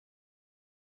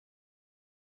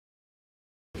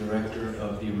director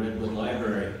of the Redwood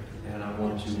Library, and I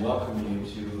want to welcome you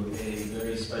to a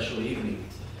very special evening.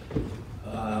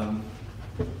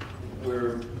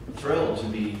 We're thrilled to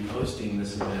be hosting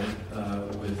this event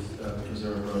with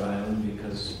Preserve Rhode Island,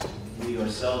 because we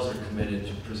ourselves are committed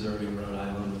to preserving Rhode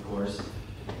Island, of course.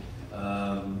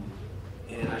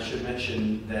 And I should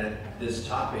mention that this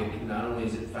topic, not only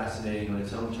is it fascinating on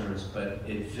its own terms, but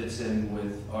it fits in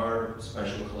with our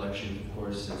special collection, of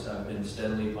course, since I've been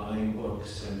steadily buying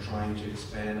books and trying to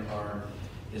expand our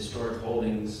historic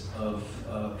holdings of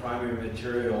primary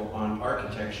material on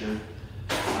architecture,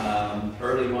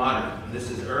 early modern. This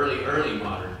is early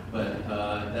modern, but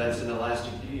that's an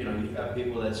elastic, you've got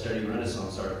people that study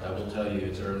Renaissance art that will tell you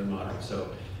it's early modern, so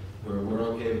we're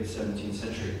okay with the 17th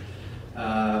century.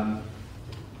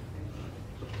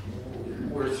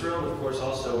 We're thrilled, of course,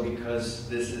 also because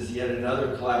this is yet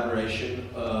another collaboration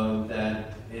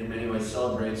that in many ways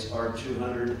celebrates our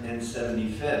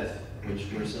 275th, which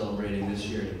we're celebrating this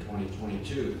year in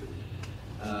 2022.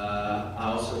 I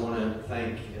also want to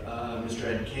thank Mr.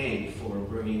 Ed Kane for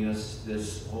bringing us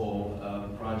this whole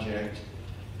project.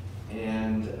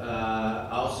 And I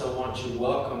also want to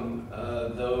welcome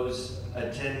those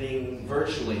attending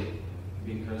virtually,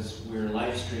 because we're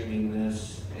live streaming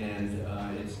this and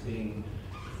it's being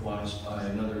watched by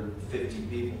another 50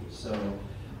 people. So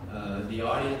the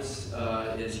audience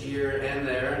is here and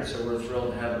there, and so we're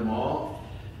thrilled to have them all.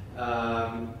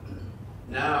 Now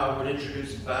I would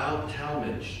introduce Val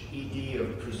Talmadge, ED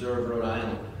of Preserve Rhode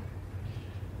Island.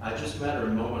 I just met her a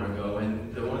moment ago,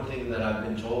 and the one thing that I've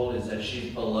been told is that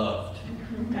she's beloved.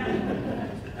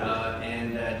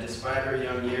 And despite her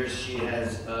young years, she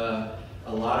has a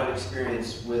lot of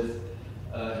experience with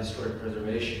historic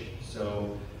preservation.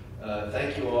 So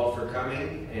thank you all for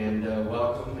coming, and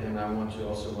welcome, and I want to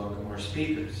also welcome our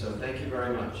speakers. So thank you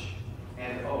very much.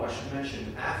 And oh, I should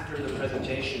mention, after the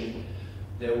presentation,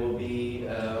 there will be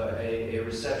a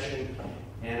reception,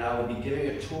 and I will be giving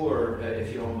a tour,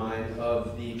 if you don't mind,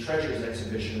 of the Treasures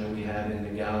exhibition that we have in the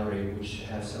gallery, which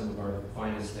has some of our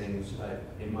finest things.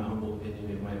 In my humble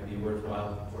opinion, it might be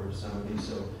worthwhile for some of you,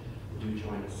 so do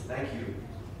join us. Thank you.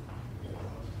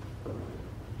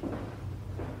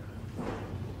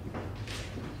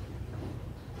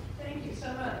 Thank you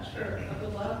so much for a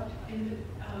beloved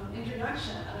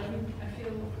introduction. I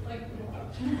feel like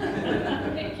beloved.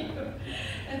 Thank you.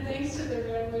 And thanks to the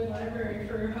Redwood Library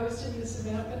for hosting this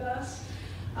event with us.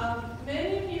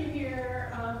 Many of you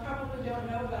here probably don't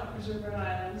know about Preserve Rhode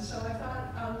Island, so I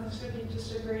thought this would be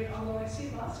just a great, although I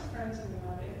see lots of friends in the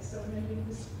audience, so maybe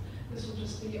this will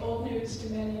just be old news to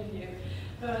many of you.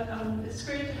 But it's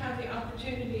great to have the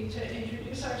opportunity to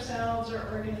introduce ourselves,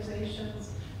 our organizations.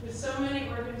 With so many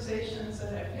organizations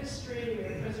that have history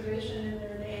or preservation in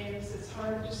their names, it's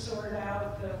hard to sort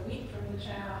out the wheat from the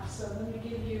chaff. So let me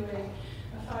give you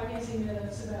a 5 easy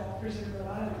minutes about Preserve Rhode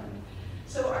Island.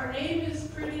 So our name is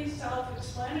pretty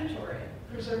self-explanatory,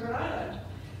 Preserve Rhode Island.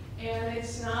 And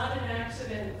it's not an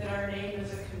accident that our name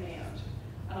is a command,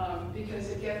 because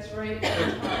it gets right to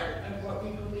the heart of what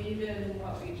we believe in and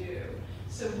what we do.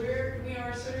 So we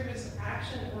are sort of as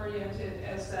action-oriented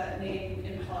as that name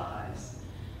implies.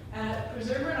 At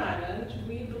Preserve Rhode Island,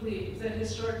 we believe that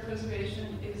historic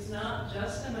preservation is not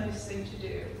just a nice thing to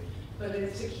do, but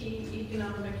it's a key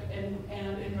economic and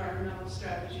environmental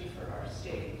strategy for our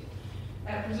state.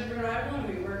 At Preserve Rhode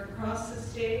Island, we work across the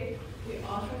state. We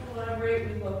often collaborate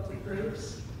with local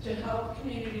groups to help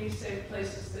communities save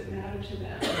places that matter to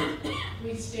them.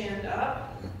 We stand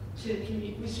up to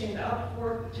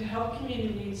help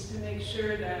communities to make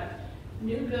sure that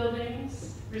new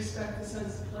buildings respect the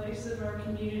sense of place of our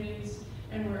communities,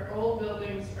 and where old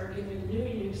buildings are given new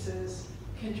uses,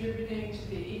 contributing to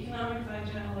the economic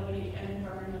vitality and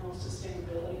environmental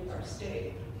sustainability of our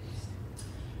state.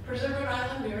 Preserve Rhode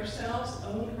Island, we ourselves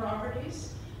own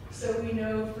properties, so we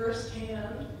know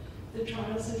firsthand the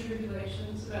trials and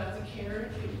tribulations about the care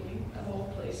and feeding of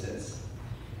old places.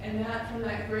 And that, from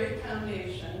that great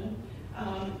foundation,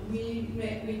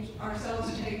 we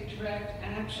ourselves take direct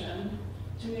action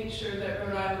to make sure that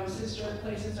Rhode Island's historic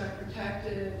places are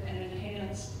protected and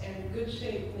enhanced and in good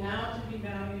shape now to be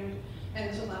valued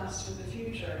and to last for the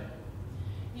future.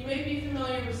 You may be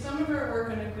familiar with some of our work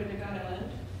on Aquidneck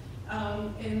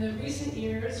Island. In the recent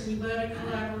years, we led a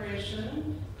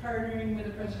collaboration partnering with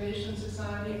the Preservation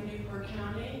Society of Newport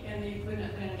County and the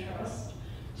Aquidneck Land Trust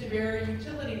to bury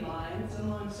utility lines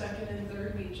along 2nd and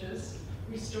 3rd beaches,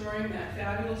 restoring that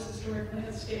fabulous historic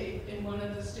landscape in one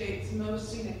of the state's most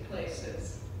scenic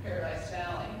places, Paradise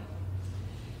Valley.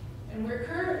 And we're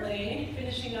currently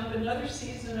finishing up another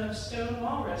season of stone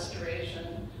wall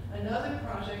restoration, another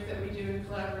project that we do in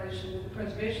collaboration with the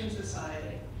Preservation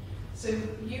Society. So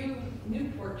you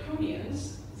Newportonians,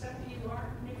 is that what you are,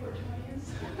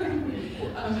 Newportonians?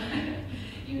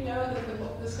 You know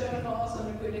that the stone walls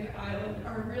on Aquidneck Island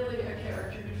are really a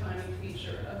character-defining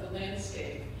feature of the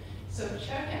landscape. So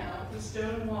check out the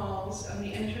stone walls on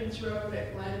the entrance road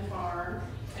at Glen Farm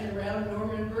and around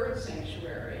Norman Bird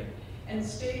Sanctuary. And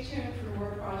stay tuned for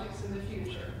more projects in the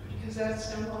future, because that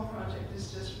stone wall project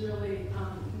is just really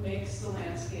makes the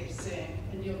landscape sing,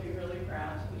 and you'll be really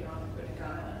proud to be on Aquidneck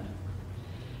Island.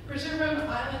 Preserve Rhode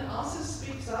Island also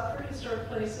speaks up for historic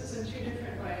places in 2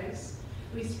 different ways.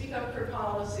 We speak up for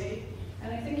policy,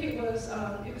 and I think it was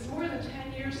more than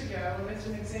 10 years ago, as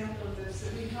an example of this,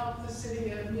 that we helped the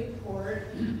city of Newport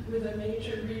with a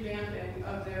major revamping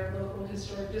of their local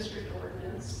historic district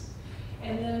ordinance.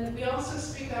 And then we also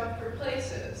speak up for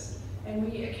places, and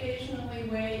we occasionally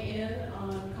weigh in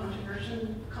on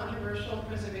controversial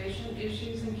preservation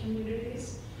issues in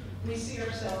communities. We see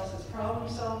ourselves as problem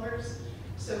solvers,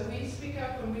 so we speak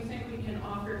up when we think we can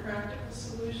offer practical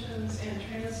solutions and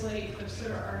translate the sort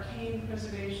of arcane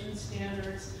preservation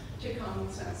standards to common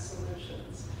sense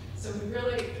solutions. So we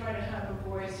really try to have a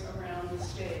voice around the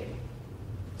state.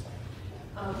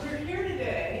 We're here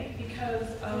today because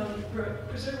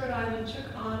Preserve Rhode Island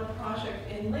took on a project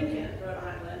in Lincoln, Rhode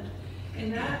Island,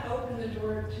 and that opened the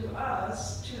door to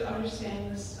us to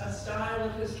understand a style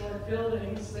of historic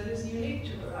buildings that is unique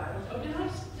to Rhode Island. Oh,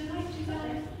 did I do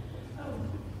that? Oh,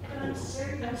 but I'm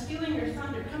stealing your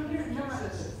thunder. Come here and fix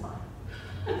this.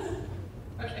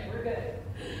 Okay, we're good.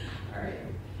 All right.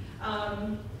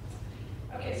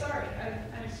 Okay, sorry,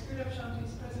 I screwed up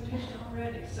Shanti's presentation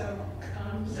already,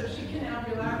 so she can now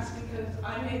relax because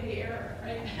I made the error,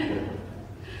 right?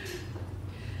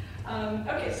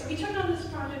 Okay, so we took on this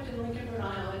project in Lincoln, Rhode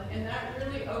Island, and that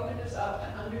really opened us up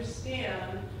to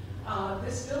understand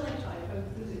this building type of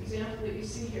the example that you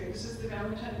see here. This is the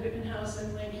Valentine Whitman House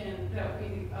in Lincoln that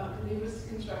we believe was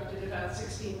constructed about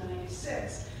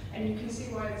 1696, and you can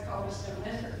see why it's called a stone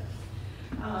ender.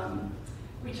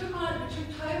 We took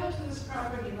title to this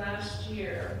property last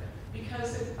year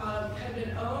because it had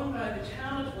been owned by the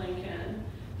town of Lincoln,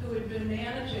 who had been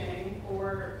managing,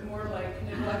 or more like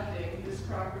neglecting, this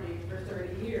property for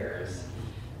 30 years.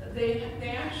 They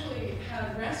actually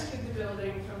had rescued the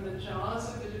building from the jaws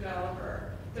of the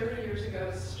developer 30 years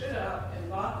ago, stood up and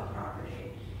bought the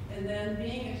property, and then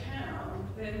being a town,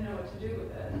 they didn't know what to do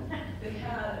with it. They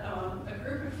had a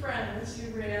group of friends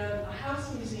who ran a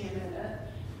house museum in it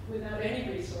without any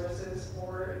resources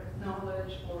or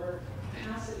knowledge or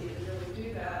capacity to really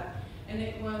do that. And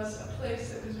it was a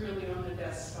place that was really on a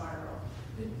death spiral.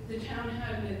 The town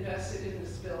hadn't invested in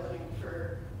this building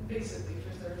for basically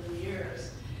for 30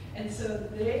 years. And so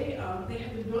they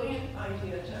had the brilliant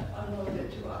idea to unload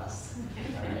it to us.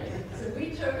 Right? So we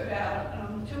took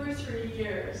about 2 or 3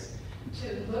 years to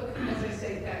look, as I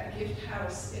say, that gift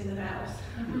house in the mouth,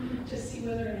 to see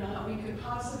whether or not we could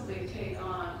possibly take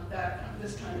on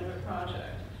this kind of a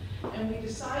project. And we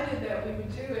decided that we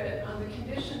would do it on the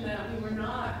condition that we were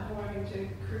not going to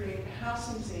create a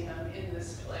house museum in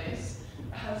this place.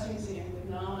 A house museum would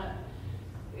not,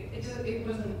 it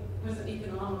wasn't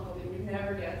economical. You would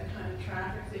never get the kind of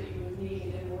traffic that you would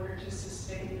need in order to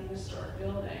sustain an historic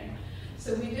building.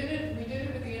 So we did it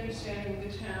with the understanding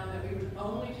of the town that we would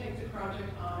only take the project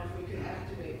on if we could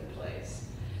activate the place.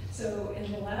 So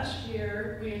in the last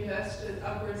year, we invested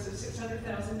upwards of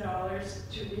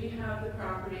 $600,000 to rehab the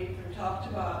property from top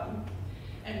to bottom.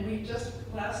 And we just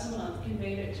last month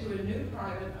conveyed it to a new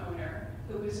private owner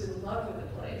who was in love with the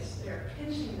place. They're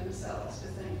pinching themselves to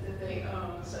think that they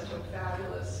own such a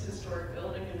fabulous historic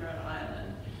building in Rhode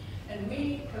Island. And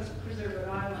we, Preserve Rhode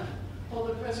Island, hold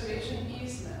a preservation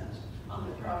easement on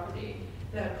the property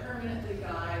that permanently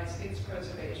guides its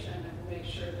preservation and will make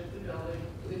sure that the building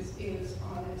is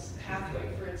on its pathway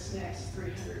for its next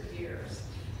 300 years.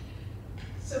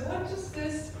 So what does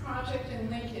this project in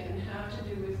Lincoln have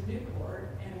to do with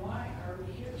Newport, and why are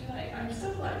we here tonight? I'm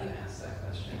so glad you asked that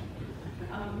question.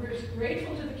 We're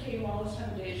grateful to the Kay Wallace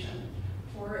Foundation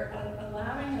for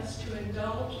allowing us to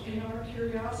indulge in our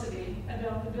curiosity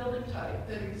about the building type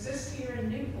that exists here in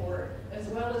Newport, as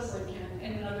well as Lincoln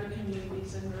and in other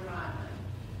communities in Rhode Island.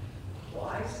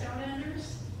 Why stone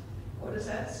enders? What does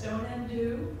that stone end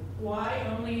do? Why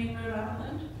only in Rhode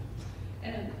Island?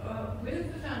 And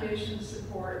with the foundation's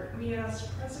support, we asked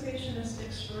preservationist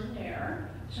extraordinaire,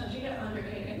 Shantia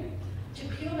Anderheggen, to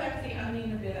peel back the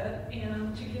onion a bit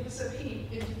and to give us a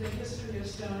peek into the history of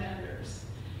stone enders.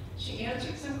 She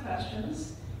answered some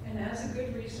questions, and as a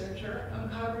good researcher,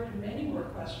 uncovered many more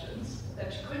questions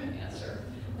that she couldn't answer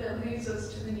that leads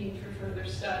us to the need for further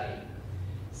study.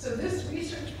 So this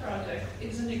research project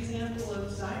is an example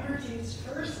of Zymergen's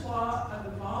first law of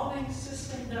evolving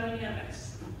system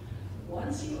dynamics.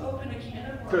 Once you open a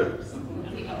can of worms, the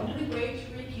only way to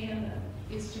recan them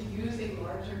is to use a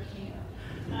larger can.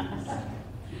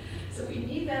 So we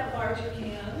need that larger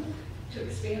can to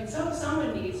expand.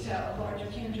 Someone needs to have a larger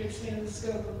can to expand the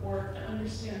scope of work to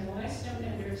understand why stone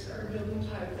enders are a building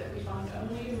type that we find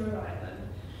only in Rhode Island.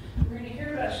 We're going to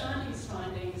hear about Shanti's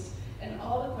findings and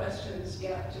all the questions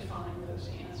yet to find those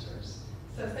answers.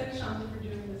 So thanks, Shanti, for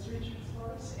doing this research for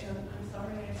us, and I'm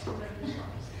sorry I screwed up your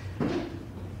slides.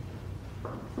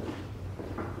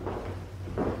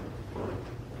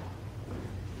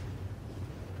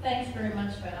 Thanks very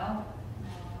much, Val.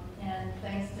 And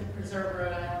thanks to Preserve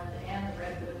Rhode Island and the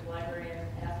Redwood Library in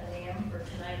Athenæum for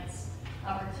tonight's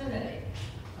opportunity.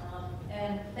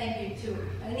 And thank you to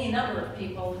any number of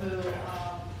people who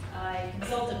I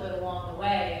consulted with along the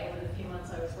way over the few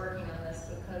months I was working on this,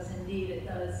 because indeed it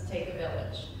does take a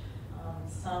village.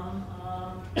 Some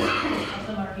of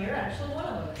them are here. Actually, one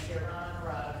of them is here, Ron and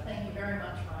Rhode. Thank you very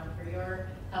much, Ron, for your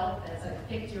help as I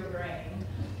picked your brain.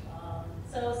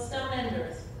 So stone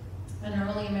enders, an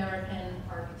early American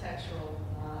architectural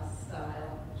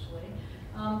style, actually.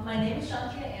 My name is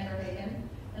Shantia Anderheggen,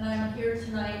 and I'm here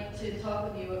tonight to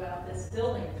talk with you about this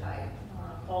building type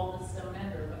called the stone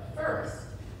ender. But first,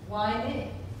 why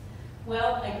me?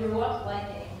 Well, I grew up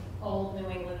liking old New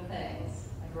England things.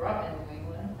 I grew up in New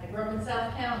England. I grew up in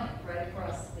South County, right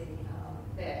across the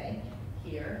bay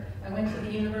here. I went to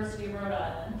the University of Rhode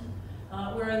Island,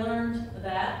 where I learned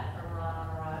that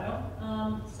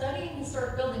studying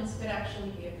historic buildings could actually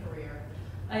be a career.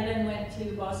 I then went to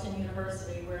Boston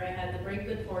University, where I had the great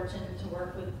good fortune to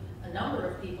work with a number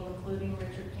of people, including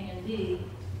Richard Candy,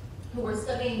 who were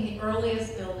studying the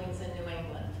earliest buildings in New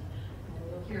England. And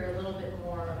you'll hear a little bit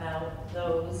more about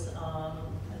those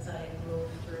as I move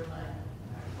through my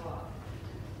talk.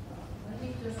 Let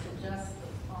me just adjust the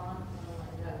font on my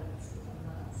notes, because I'm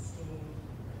not seeing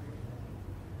everything.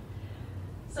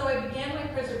 So I began my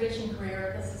preservation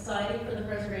career at the Society for the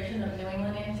Preservation of New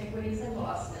England Antiquities in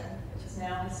Boston, which is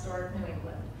now Historic New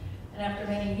England. And after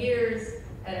many years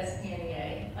at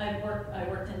SPNEA, I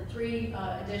worked in 3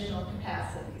 additional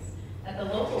capacities. At the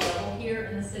local level here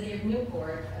in the city of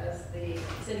Newport as the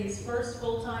city's first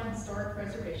full-time historic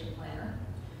preservation planner.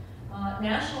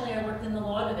 Nationally, I worked in the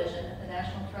law division at the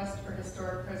National Trust for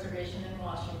Historic Preservation in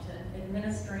Washington,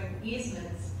 administering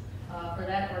easements for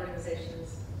that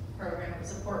organization's program. It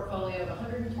was a portfolio of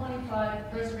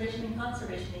 125 preservation and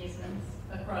conservation easements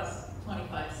across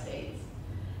 25 states.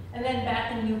 And then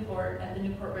back in Newport at the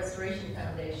Newport Restoration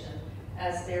Foundation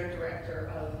as their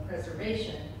director of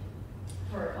preservation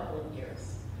for a couple of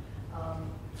years.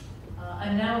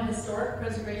 I'm now a historic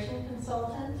preservation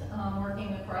consultant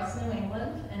working across New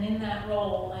England, and in that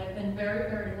role I've been very,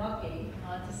 very lucky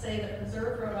to say that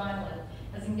Preserve Rhode Island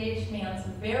has engaged me on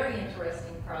some very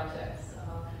interesting projects.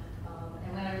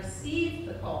 And when I received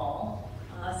the call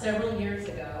several years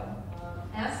ago,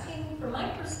 asking for my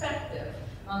perspective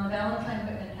on the Valentine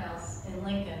Whitman House in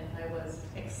Lincoln, I was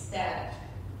ecstatic.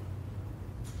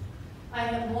 I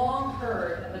had long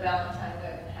heard of the Valentine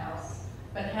Whitman House,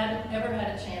 but hadn't ever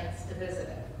had a chance to visit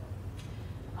it.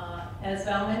 As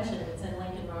Val mentioned, it's in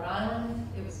Lincoln, Rhode Island.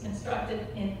 It was constructed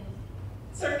in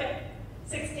circa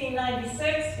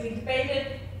 1696. We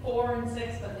debated 4 and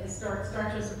 6, but the Historic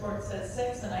Structures Report says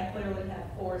 6, and I clearly have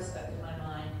 4 stuck in my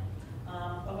mind.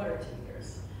 But what are 2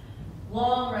 years?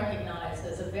 Long recognized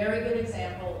as a very good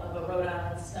example of a Rhode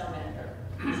Island stone ender.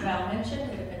 As Val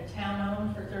mentioned, it had been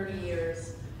town-owned for 30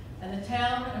 years, and the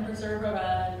town and Preserve Rhode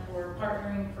Island were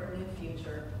partnering for a new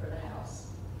future for the house.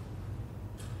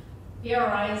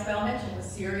 PRI, as Val mentioned, was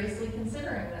seriously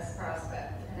considering this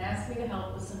prospect and asked me to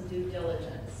help with some due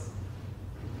diligence.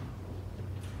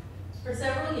 For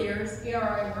several years,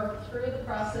 PRI worked through the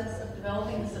process of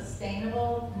developing a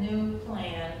sustainable new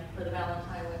plan for the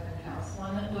Valentine Whitman House,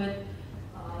 one that would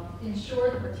ensure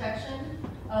the protection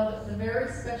of the very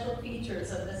special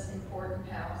features of this important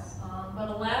house, but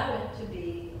allow it to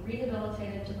be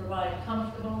rehabilitated to provide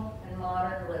comfortable and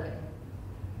modern living.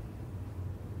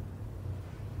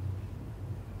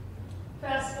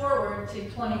 Fast forward to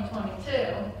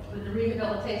 2022, with the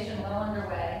rehabilitation well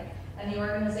underway and the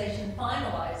organization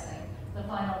finalizing the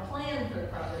final plan for the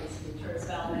property's future. As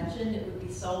Val mentioned, it would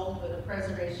be sold with a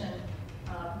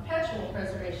perpetual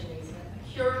preservation easement, a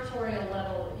curatorial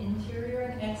level of interior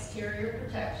and exterior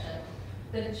protection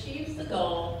that achieves the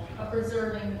goal of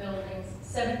preserving the building's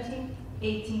 17th,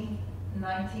 18th, and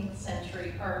 19th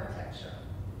century architecture.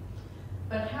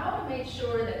 But how to make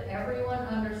sure that everyone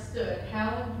understood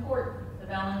how important the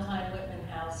Valentine Whitman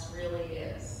House really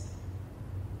is?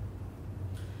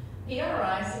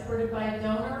 PRI, supported by a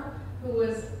donor who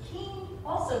was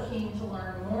also keen to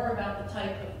learn more about the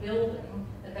type of building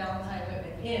that Valentine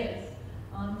Whitman is,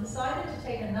 decided to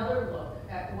take another look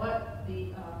at what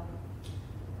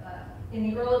in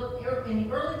the early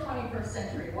 21st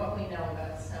century, what we know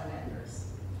about stone enders.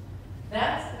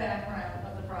 That's the background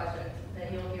of the project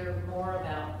that you'll hear more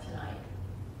about tonight.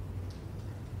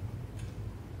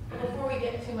 Before we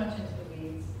get too much into the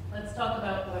weeds, let's talk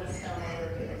about what a stone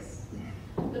ender is.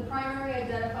 The primary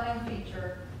identifying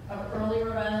feature of early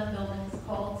Rhode Island buildings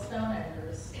called stone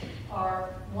enders are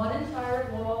one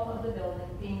entire wall of the building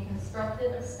being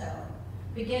constructed of stone,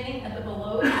 beginning at the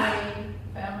below-grade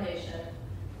foundation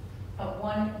of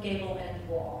one gable end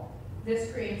wall.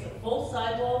 This creates a full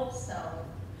sidewall of stone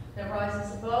that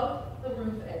rises above the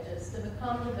roof edges to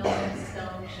become the building's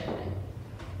stone chimney.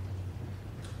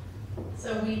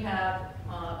 So we have,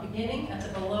 beginning at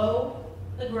the below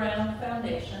the ground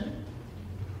foundation,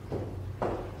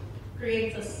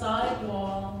 creates a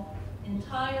sidewall,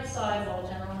 entire sidewall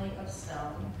generally of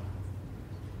stone,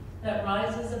 that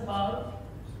rises above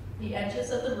the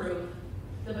edges of the roof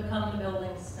to become the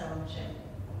building's stone chimney.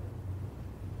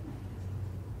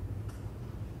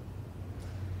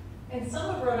 In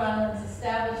some of Rhode Island's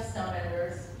established stone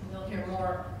enders, and you'll hear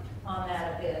more on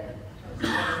that a bit, in terms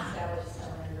of what an established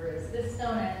stone ender is, this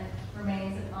stone end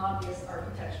remains an obvious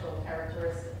architectural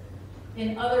characteristic.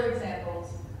 In other examples,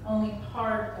 only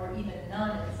part or even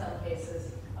none in some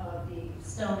cases of the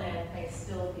stone end may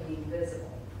still be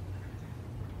visible.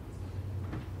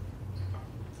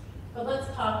 But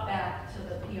let's talk back to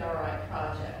the PRI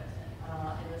project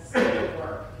and the scope of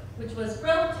work, which was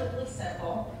relatively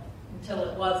simple until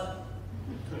it wasn't.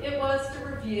 It was to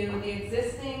review the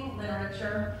existing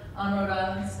literature on Rhode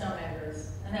Island stone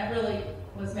enders, and that really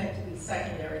was meant to be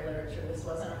secondary literature. This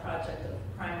wasn't a project of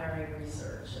primary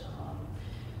research.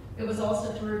 It was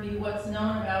also to review what's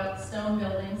known about stone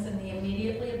buildings in the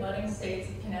immediately abutting states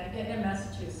of Connecticut and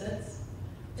Massachusetts,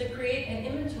 to create an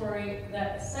inventory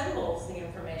that assembles the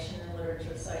information and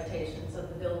literature citations of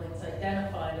the buildings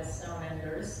identified as stone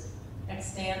enders,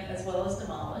 extant as well as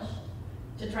demolished,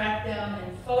 to track down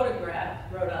and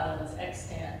photograph Rhode Island's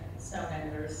extant stone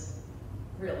enders.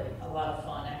 Really a lot of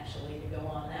fun, actually, to go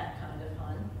on that kind of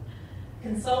fun.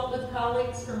 Consult with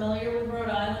colleagues familiar with Rhode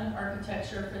Island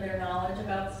architecture for their knowledge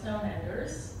about stone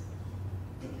enders,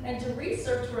 and to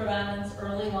research Rhode Island's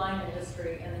early lime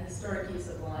industry and the historic use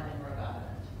of lime in Rhode Island.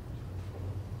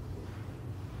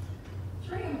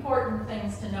 Three important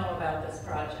things to know about this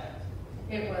project.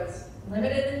 It was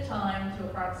limited in time to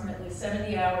approximately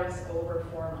 70 hours over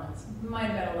 4 months. It might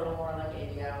have been a little more like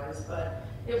 80 hours, but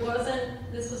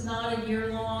this was not a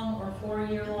year-long or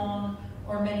 4-year-long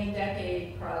or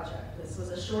many-decade project. This was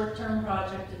a short-term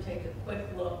project to take a quick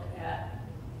look at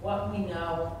what we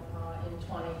know in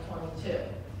 2022.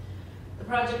 The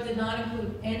project did not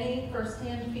include any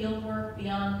first-hand field work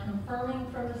beyond confirming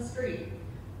from the street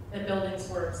that buildings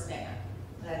were extant,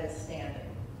 that is, standing.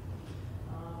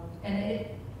 And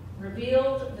it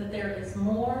revealed that there is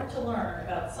more to learn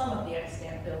about some of the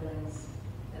extant buildings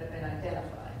that have been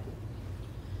identified.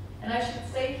 And I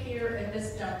should say here at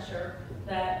this juncture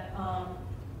that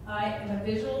I am a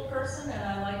visual person and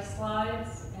I like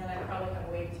slides, and I probably have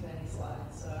way too many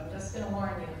slides. So I'm just going to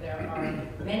warn you, there are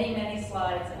many, many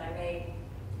slides, and I may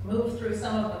move through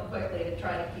some of them quickly to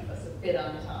try to keep us a bit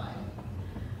on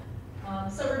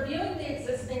time. So reviewing the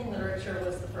existing literature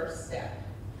was the first step.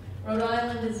 Rhode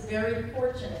Island is very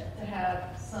fortunate to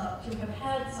have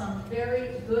had some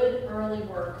very good early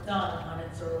work done on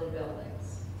its early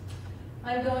buildings.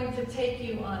 I'm going to take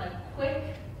you on a quick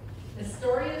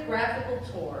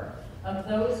historiographical tour of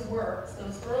those works,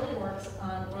 those early works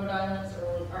on Rhode Island's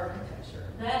early architecture.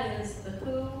 That is the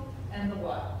who and the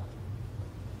what.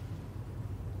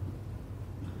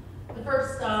 The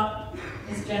first stop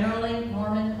is generally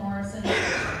Norman Morrison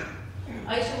Isham.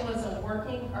 Isham was a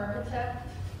working architect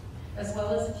as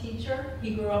well as a teacher.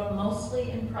 He grew up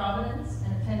mostly in Providence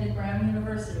and attended Brown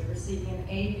University, receiving an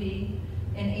A.B.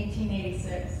 in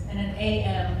 1886 and an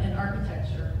A.M. in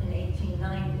architecture in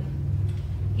 1890.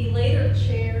 He later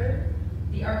chaired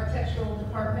the architectural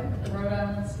department at the Rhode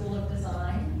Island School of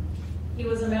Design. He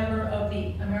was a member of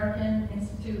the American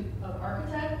Institute of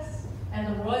Architects and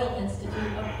the Royal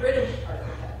Institute of British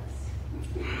Architects.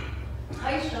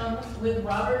 Isham, with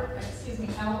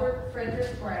Albert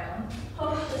Frederick Brown,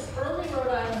 published early Rhode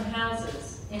Island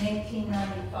houses in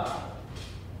 1895.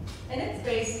 And it's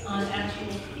based on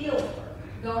actual field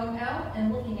work, going out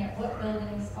and looking at what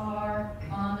buildings are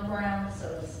on the ground,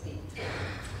 so to speak.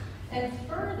 And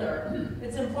further,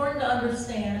 it's important to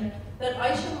understand that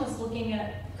Isham was looking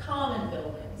at common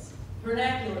buildings,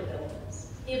 vernacular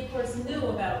buildings, He, of course, knew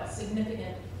about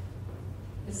significant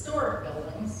historic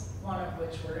buildings, one of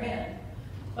which we're in,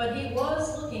 but he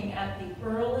was looking at the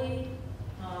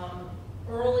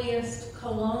earliest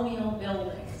colonial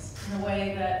buildings in a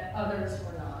way that others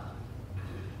were not.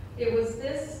 It was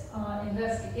this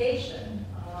investigation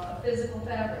of physical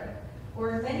fabric,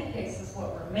 or in many cases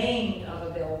what remained of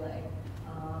a building,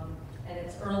 and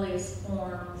its earliest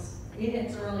forms, in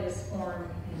its earliest form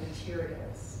and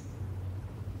materials.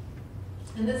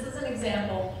 And this is an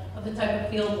example of the type of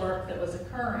field work that was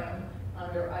occurring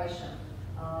under Isham.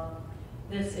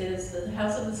 This is the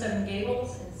House of the Seven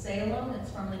Gables in Salem. It's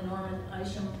from the Norman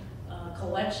Isham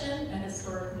collection at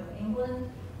Historic New England.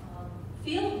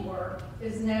 Field work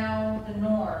is now the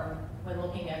norm when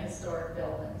looking at historic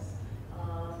buildings,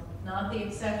 not the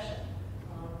exception.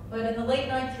 But in the late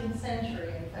 19th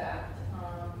century, in fact,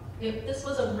 this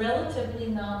was a relatively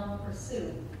novel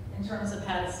pursuit in terms of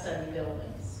how to study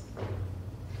buildings.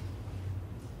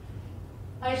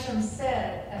 Isham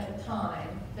said at the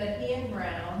time that he and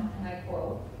Brown, and I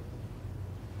quote,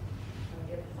 let me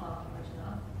get the font large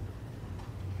enough,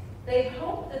 they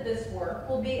hope that this work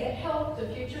will be a help to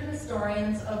future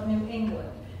historians of New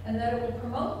England, and that it will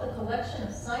promote the collection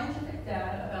of scientific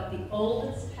data about the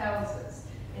oldest houses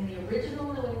in the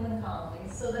original New England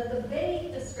colonies, so that the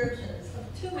vague descriptions of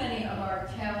too many of our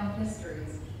town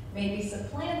histories may be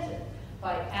supplanted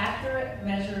by accurate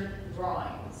measured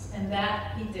drawings. And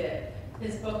that he did.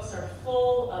 His books are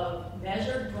full of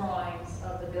measured drawings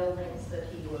of the buildings that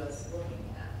he was looking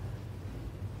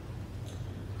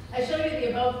at. I show you the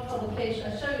above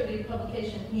publication. I show you the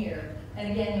publication here,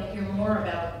 and again, you'll hear more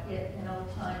about it in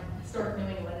Old Time Historic New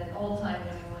England and Old Time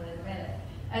New England in a minute,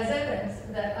 as evidence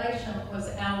that Isham was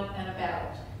out and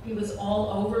about. He was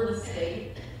all over the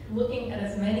state, looking at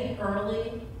as many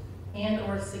early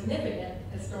and/or significant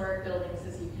historic buildings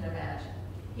as you can imagine.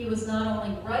 He was not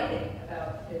only writing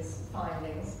about his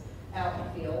findings out in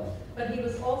the field, but he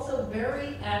was also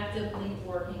very actively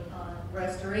working on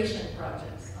restoration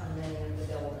projects on many of the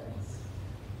buildings.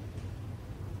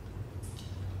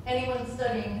 Anyone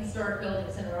studying historic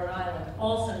buildings in Rhode Island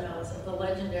also knows of the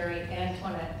legendary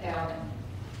Antoinette Downing.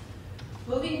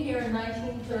 Moving here in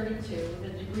 1932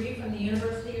 with a degree from the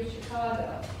University of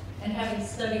Chicago and having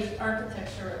studied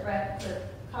architecture at Redwood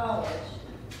College,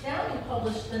 Downing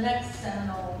published the next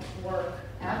seminal work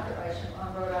after Isham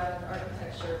on Rhode Island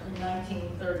architecture in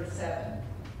 1937.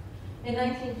 In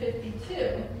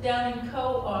 1952, Downing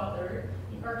co-authored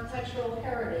The Architectural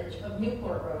Heritage of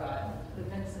Newport, Rhode Island with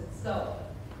Vincent Scully.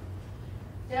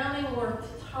 Downing worked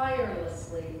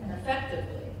tirelessly and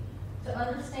effectively to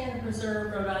understand and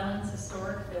preserve Rhode Island's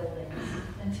historic buildings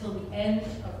until the end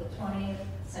of the 20th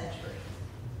century.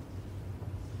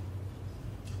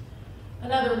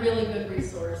 Another really good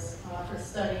resource for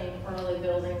studying early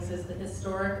buildings is the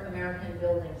Historic American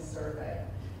Buildings Survey.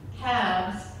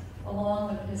 HABs, along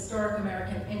with the Historic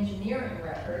American Engineering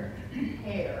Record,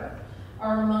 HAIR,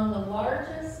 are among the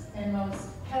largest and most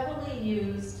heavily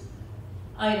used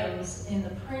items in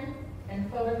the print and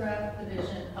photograph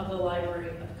division of the Library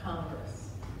of Congress.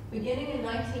 Beginning in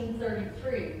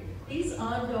 1933, these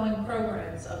ongoing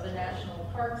programs of the National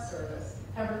Park Service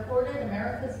have recorded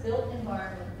America's built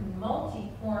environment in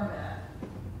multi-format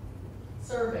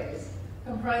surveys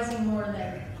comprising more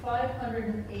than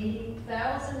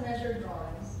 580,000 measured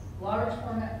drawings, large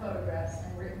format photographs,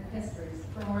 and written histories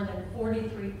for more than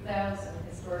 43,000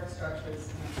 historic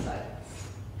structures and sites.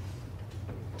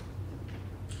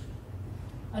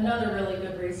 Another really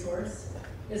good resource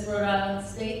is Rhode Island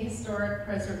State Historic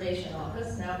Preservation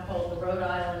Office, now called the Rhode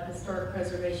Island Historic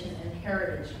Preservation and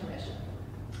Heritage Commission.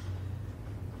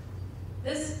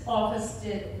 This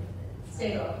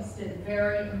state office did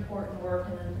very important work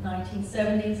in the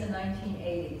 1970s and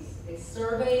 1980s. They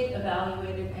surveyed,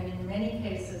 evaluated, and in many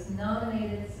cases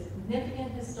nominated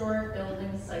significant historic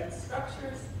buildings, site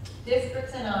structures,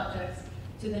 districts, and objects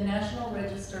to the National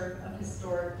Register of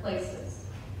Historic Places.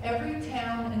 Every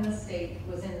town in the state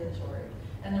was inventoried,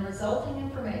 and the resulting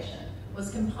information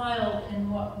was compiled in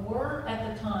what were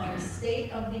at the time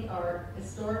state-of-the-art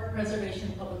historic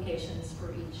preservation publications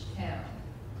for each town.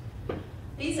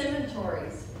 These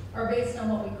inventories are based on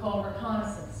what we call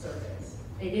reconnaissance surveys.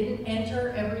 They didn't enter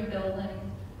every building,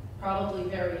 probably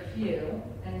very few,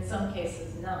 and in some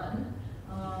cases none.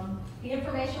 The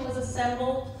information was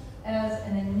assembled as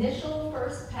an initial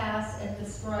first pass at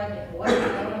describing what is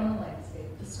out on the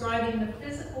landscape, describing the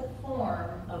physical form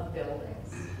of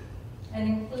buildings, and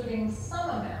including some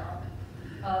amount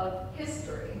of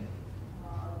history,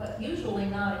 but usually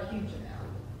not a huge amount.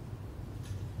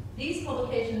 These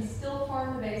publications still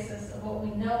form the basis of what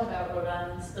we know about Rhode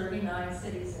Island's 39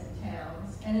 cities and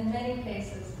towns, and in many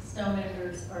cases, stone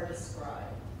enders are described.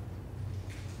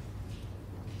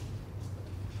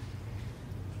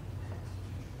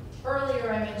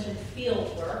 Earlier I mentioned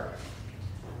field work.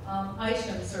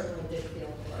 Isham certainly did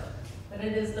field work, but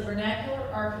it is the Vernacular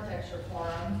Architecture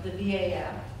Forum, the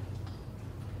VAF,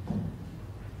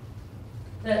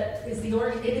 VAF is the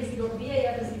organization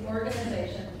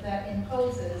that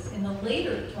imposes, in the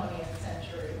later 20th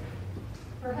century,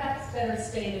 perhaps better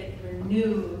stated,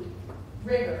 renewed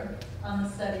rigor on the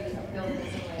study of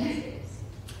buildings and landscapes.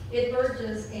 It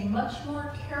urges a much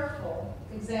more careful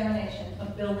examination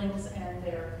of buildings and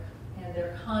their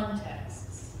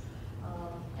contexts.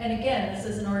 And again, this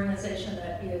is an organization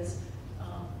that is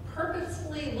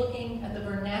purposefully looking at the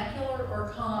vernacular or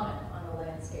common on the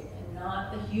landscape and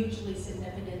not the hugely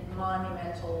significant,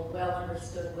 monumental,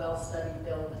 well-understood, well-studied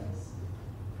buildings.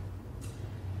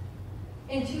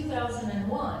 In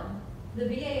 2001, the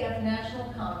VAF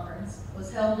National Conference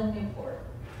was held in Newport.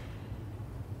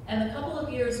 And a couple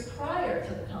of years prior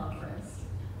to the conference,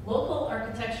 local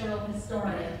architectural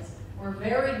historians were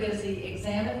very busy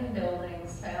examining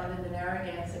buildings found in the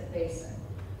Narragansett Basin.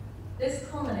 This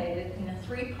culminated in a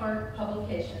 3-part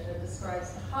publication that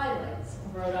describes the highlights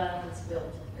of Rhode Island's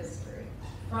built history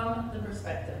from the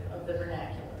perspective of the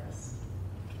vernacularists.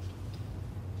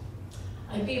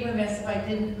 I'd be remiss if I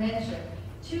didn't mention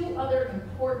 2 other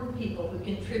important people who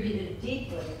contributed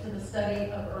deeply to the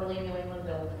study of early New England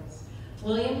buildings,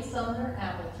 William Sumner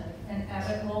Appleton and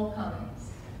Abbott Lowell Cummings,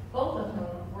 both of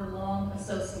whom were long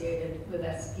associated with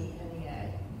SPNEA.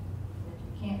 If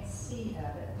you can't see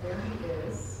Abbott, there he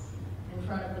is in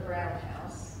front of the Brown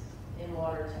House in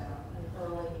Watertown, an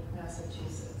early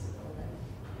Massachusetts building.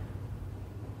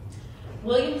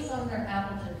 William Sumner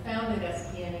Appleton founded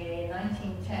SPNEA in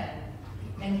 1910,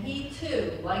 and he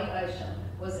too, like Isham,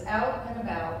 was out and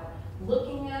about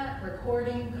looking at,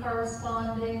 recording,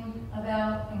 corresponding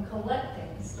about, and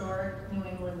collecting historic New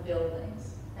England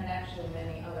buildings, and actually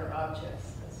many other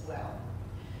objects as well.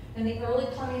 In the early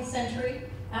 20th century,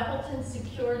 Appleton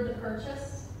secured the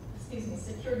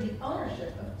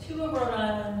ownership of 2 of Rhode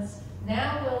Island's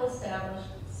now well-established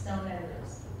stone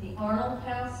enders, the Arnold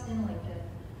House in Lincoln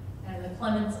and the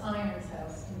Clements Irons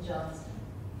House in Johnston.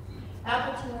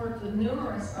 Appleton worked with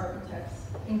numerous architects,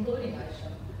 including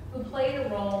Isham, who played a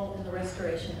role in the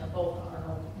restoration of both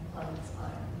Arnold and Clements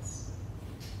Irons.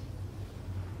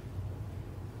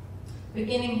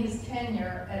 Beginning his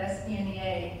tenure at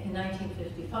SPNEA in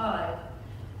 1955,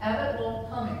 Abbott Lowell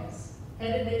Cummings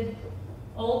edited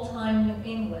Old Time New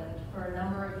England for a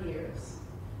number of years.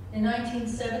 In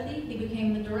 1970, he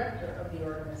became the director of the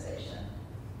organization.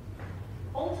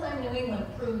 Old Time New England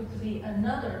proved to be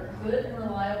another good and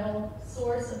reliable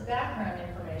source of background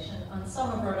information on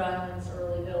some of Rhode Island's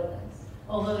early buildings,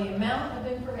 although the amount of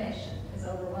information is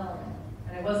overwhelming,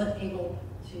 and I wasn't able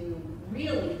to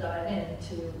really dive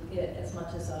into it as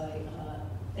much as I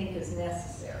think is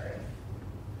necessary.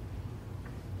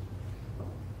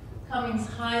 Cummings'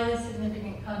 highly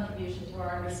significant contribution to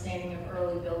our understanding of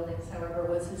early buildings, however,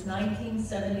 was his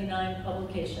 1979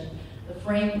 publication, The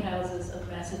Frame Houses of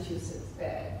Massachusetts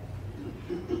Bay.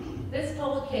 This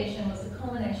publication was the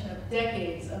culmination of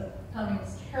decades of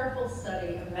Cummings' careful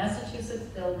study of Massachusetts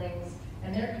buildings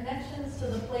and their connections to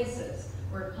the places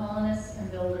where colonists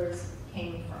and builders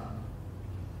came from.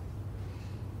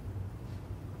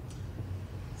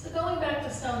 So going back to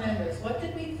stone enders, what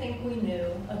did we think we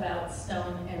knew about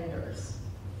stone enders?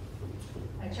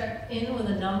 I checked in with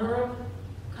a number of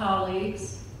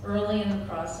colleagues early in the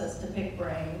process to pick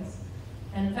brains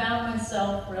and found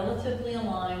myself relatively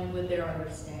aligned with their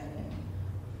understanding.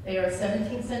 They are a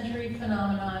 17th century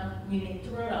phenomenon unique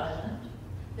to Rhode Island.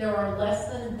 There are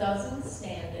less than a dozen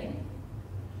standing,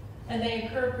 and they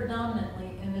occur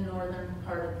predominantly in the northern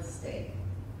part of the state.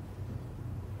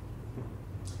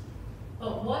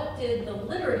 But what did the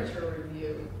literature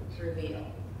review reveal?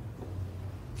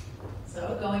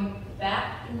 So going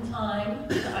back in time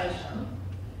to Isham,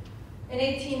 in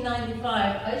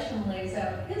 1895, Isham lays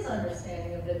out his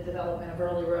understanding of the development of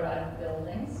early Rhode Island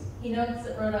buildings. He notes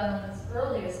that Rhode Island's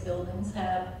earliest buildings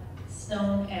have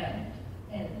stone ends.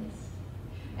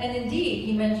 And indeed,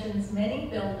 he mentions many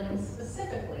buildings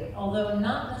specifically, although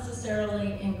not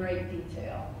necessarily in great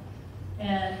detail,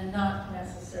 and not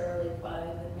necessarily by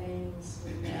the names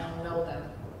we now know them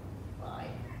by.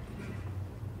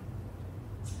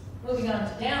 Moving on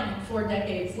to Downing, 4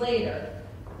 decades later,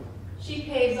 she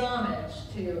pays homage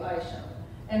to Isham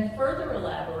and further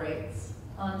elaborates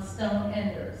on stone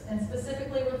enders, and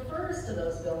specifically refers to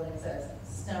those buildings as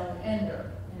stone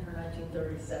ender in her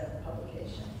 1937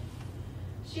 publication.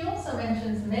 She also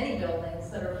mentions many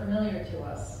buildings that are familiar to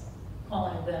us,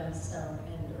 calling them stone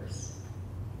enders.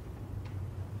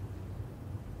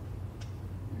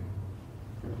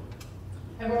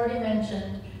 I've already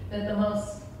mentioned that the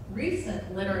most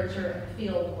recent literature and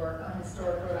field work on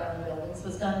historic Rhode Island buildings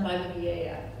was done by the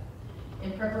VAF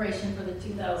in preparation for the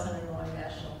 2001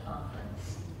 National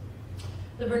Conference.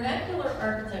 The Vernacular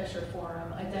Architecture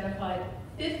Forum identified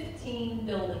 15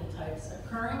 building types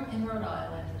occurring in Rhode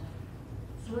Island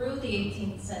through the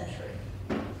 18th century.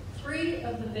 3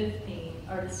 of the 15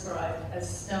 are described as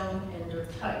stone ender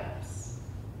types.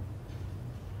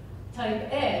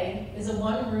 Type A is a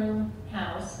one-room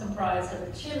house comprised of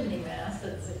a chimney mast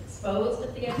that's exposed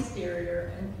at the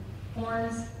exterior and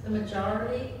forms the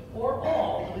majority or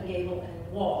all of a gable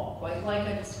end wall, quite like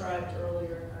I described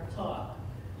earlier in our talk.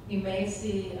 You may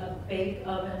see a bake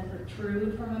oven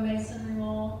protrude from a masonry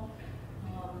wall.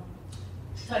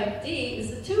 Type D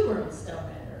is the two-room stone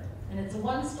ender, and it's a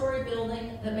one-story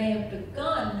building that may have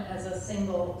begun as a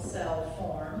single-cell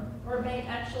form, or it may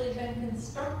actually have been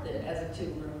constructed as a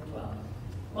two-room dwelling.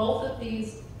 Both of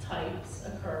these types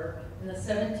occur in the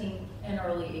 17th and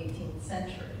early 18th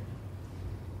century.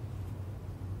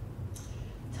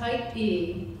 Type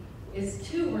E is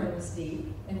 2 rooms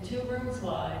deep and 2 rooms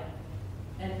wide,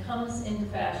 and comes into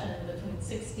fashion between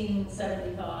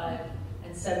 1675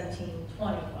 and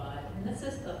 1725. And this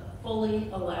is the fully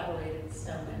elaborated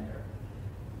stone ender.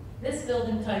 This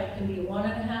building type can be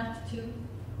 1.5 to 2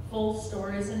 full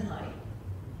stories in height.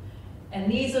 And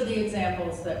these are the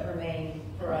examples that remain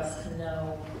for us to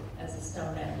know as a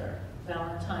stone ender.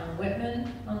 Valentine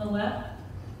Whitman on the left,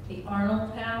 the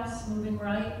Arnold House moving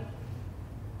right,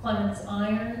 Clements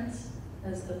Irons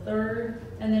as the third,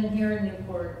 and then here in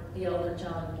Newport, the elder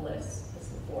John Bliss as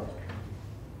the fourth.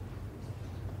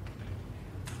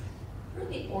 What are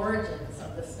the origins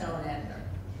of the stone ender?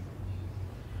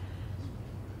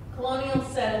 Colonial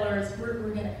settlers, we're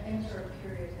going to enter a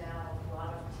period now of a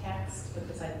lot of text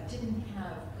because I didn't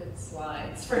have good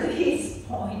slides for these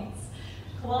points.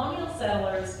 Colonial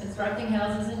settlers constructing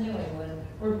houses in New England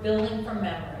were building from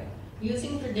memory,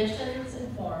 using traditions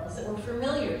and forms that were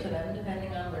familiar to them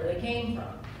depending on where they came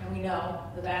from. And we know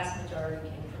the vast majority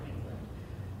came from England.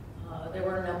 There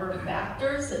were a number of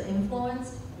factors that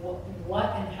influenced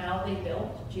what and how they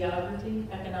built. Geography,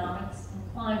 economics, and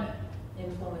climate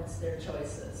influenced their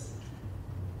choices.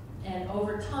 And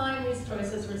over time, these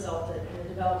choices resulted in the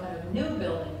development of new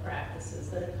building practices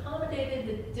that accommodated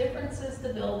the differences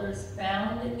the builders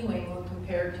found in New England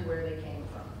compared to where they came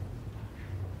from.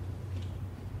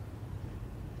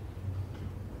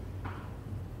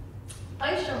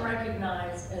 Isham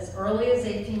recognized as early as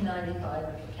 1895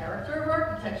 that the character of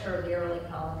architecture of the early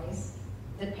colonies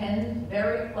depended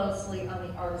very closely on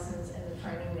the artisans and the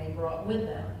training they brought with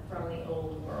them from the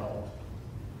old world.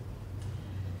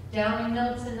 Downing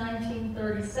notes in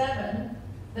 1937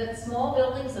 that small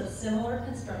buildings of similar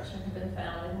construction have been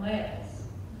found in Wales.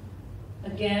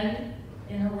 Again,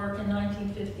 in her work in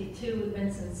 1952 with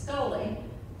Vincent Scully,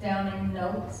 Downing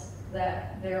notes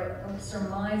that there are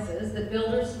surmises that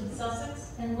builders from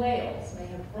Sussex and Wales may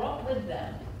have brought with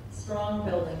them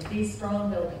these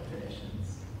strong building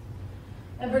traditions.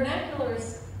 And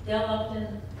vernacularists Del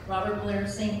Upton, Robert Blair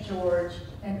St. George,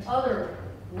 and other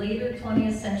later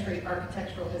 20th century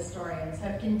architectural historians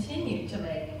have continued to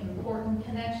make important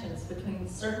connections between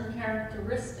certain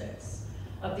characteristics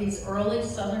of these early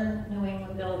southern New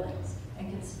England buildings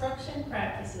and construction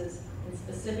practices in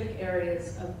specific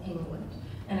areas of England.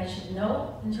 And I should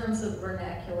note, in terms of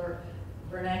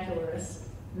vernacularists,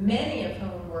 many of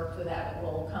whom worked with Abbott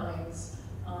Lowell Cummings,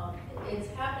 it's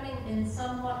happening in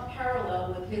somewhat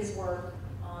parallel with his work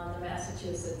on the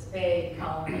Massachusetts Bay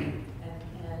Colony and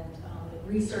the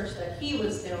research that he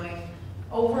was doing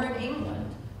over in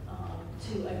England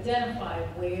to identify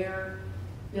where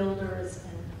builders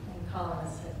and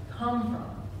colonists had come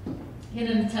from in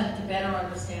an attempt to better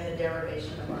understand the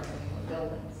derivation of our New England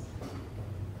buildings.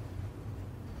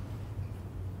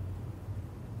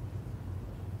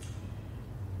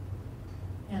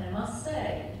 And I must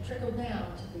say, it trickled down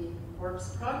to the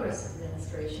Works Progress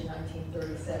Administration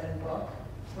 1937 book,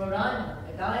 Rhode Island,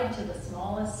 A Guide to the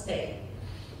Smallest State,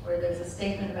 where there's a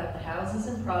statement about the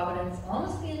houses in Providence,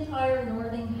 almost the entire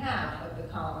northern half of the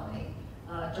colony,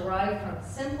 derived from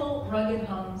simple, rugged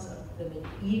homes of the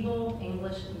medieval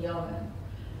English yeomen,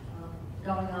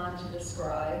 going on to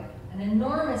describe an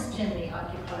enormous chimney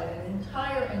occupied an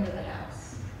entire end of the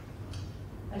house.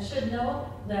 I should note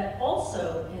that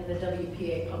also in the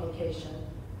WPA publication,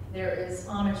 there is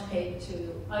homage paid to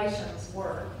Isham's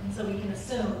work, and so we can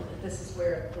assume that this is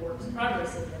where the Works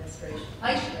Progress Administration,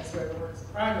 Isham is where the Works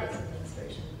Progress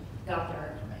Administration got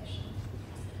their information.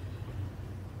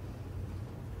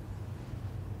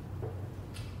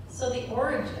 So the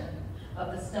origin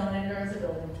of the stone ender as a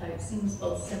building type seems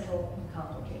both simple and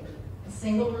complicated. A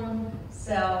single-room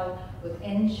cell with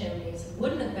end chimneys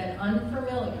wouldn't have been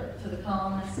unfamiliar to the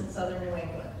colonists in southern New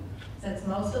England, since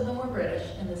most of them were British,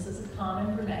 and this is a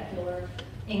common vernacular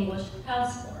English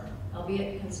house form,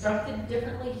 albeit constructed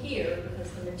differently here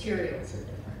because the materials are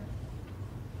different.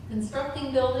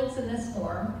 Constructing buildings in this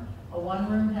form, a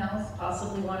one-room house,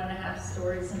 possibly 1.5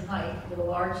 stories in height, with a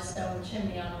large stone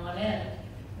chimney on one end,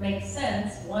 makes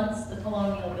sense once the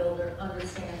colonial builder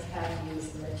understands how to use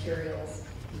the materials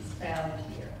he's found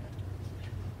here.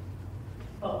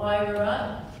 But why Rhode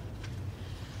Island?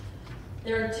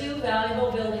 There are two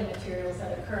valuable building materials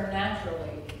that occur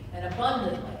naturally and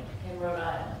abundantly in Rhode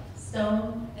Island: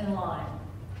 stone and lime.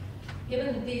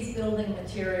 Given that these building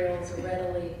materials are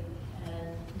readily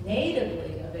and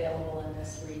natively available in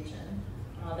this region,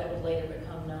 that would later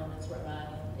become known as Rhode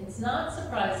Island, it's not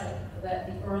surprising that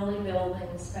the early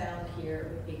buildings found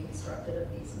here would be constructed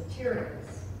of these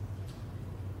materials.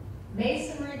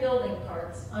 Masonry building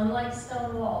parts, unlike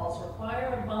stone walls,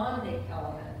 require a bonding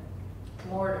element,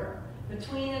 mortar,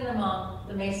 between and among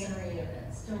the masonry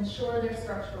units to ensure their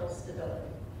structural stability.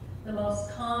 The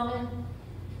most common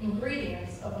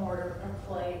ingredients of mortar are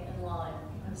clay and lime.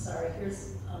 I'm sorry,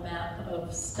 here's a map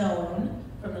of stone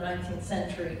from the 19th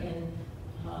century in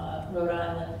Rhode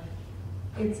Island.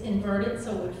 It's inverted,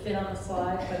 so it would fit on the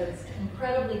slide, but it's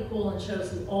incredibly cool and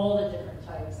shows you all the different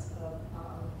types of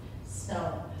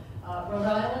stone. Rhode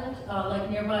Island, like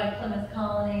nearby Plymouth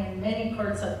Colony and many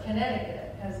parts of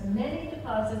Connecticut, has many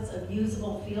deposits of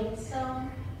usable fieldstone,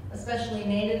 especially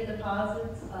native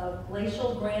deposits of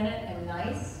glacial granite and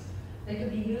gneiss that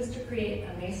could be used to create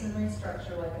a masonry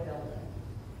structure like a building.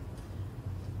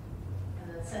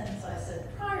 And the sentence I said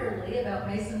priorly about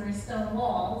masonry stone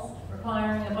walls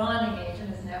requiring a bonding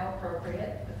agent is now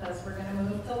appropriate because we're going to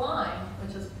move to lime,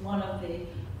 which is one of the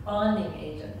bonding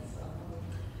agents.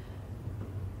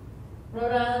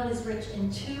 Rhode Island is rich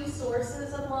in two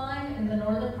sources of lime. In the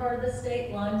northern part of the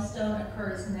state, limestone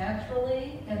occurs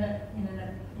naturally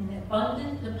in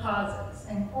abundant deposits,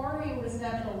 and quarrying this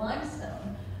natural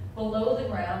limestone below the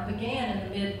ground began in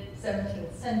the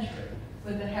mid-17th century,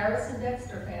 with the Harris and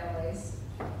Dexter families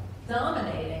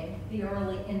dominating the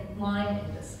early lime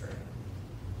industry.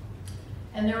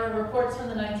 And there are reports from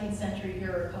the 19th century,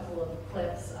 here are a couple of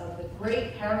clips of the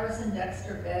great Harris and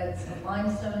Dexter beds of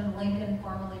limestone in Lincoln,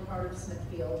 formerly part of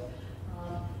Smithfield.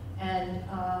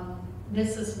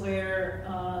 This is where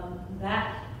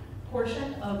that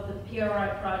portion of the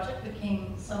PRI project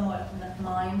became somewhat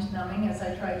mind-numbing as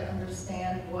I tried to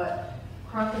understand what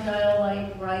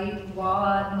crocodile-like, right,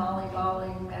 wad,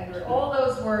 mollyballing, maggot, all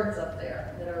those words up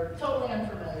there that are totally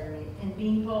unfamiliar to me, in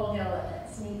Beanpole Hill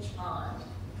and Sneech Pond.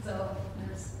 So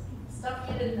there's stuff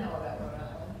you didn't know about Rhode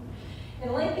Island.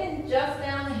 In Lincoln, just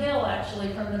down the hill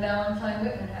actually from the Valentine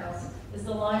Whitman House, is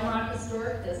the Lime Rock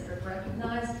Historic District,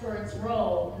 recognized for its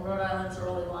role in Rhode Island's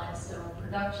early limestone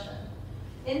production.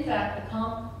 In fact, the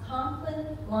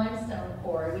Conklin limestone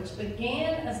quarry, which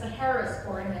began as the Harris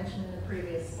quarry mentioned in the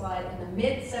previous slide in the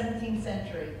mid-17th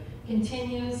century,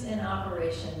 continues in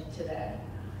operation today.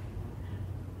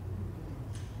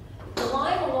 The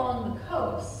lime along the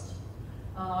coast,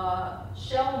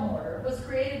 shell mortar, was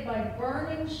created by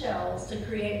burning shells to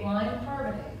create lime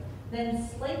carbonate, then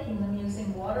slaking them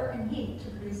using water and heat to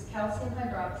produce calcium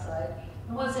hydroxide,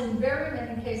 and was in very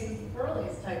many cases the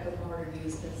earliest type of mortar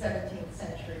used in 17th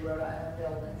century Rhode Island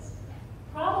buildings,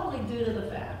 probably due to the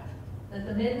fact that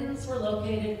the middens were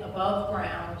located above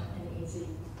ground, an easy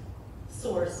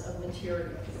source of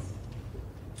materials.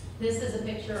 This is a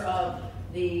picture of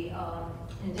the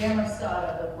in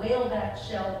Damerscott, the whaleback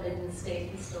shell midden state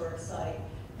historic site,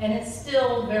 and it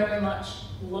still very much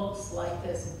looks like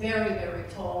this, very, very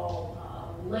tall,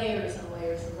 layers and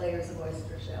layers and layers of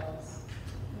oyster shells.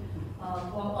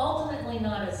 While ultimately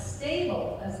not as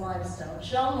stable as limestone,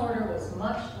 shell mortar was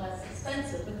much less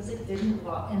expensive because it didn't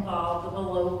involve the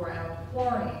below-ground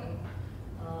quarrying.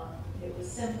 It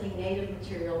was simply native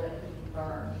material that could be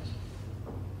burned.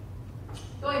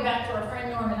 Going back to our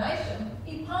friend Norman Isham,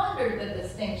 he pondered the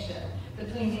distinction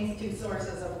between these two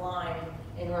sources of lime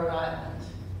in Rhode Island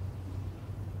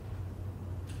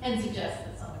and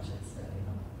suggested someone should study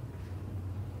them.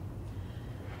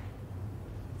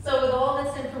 So with all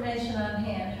this information on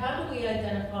hand, how do we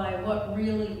identify what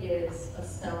really is a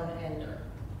stone ender?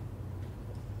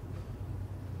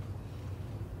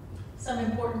 Some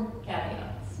important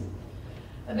caveats.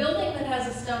 A building that has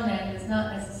a stone end is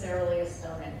not necessarily a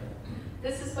stone ender.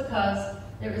 This is because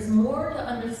there is more to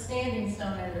understanding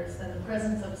stone enders than the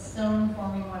presence of stone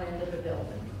forming one end of the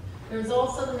building. There's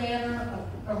also the manner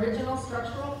of original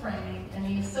structural framing and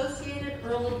the associated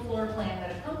early floor plan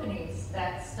that accompanies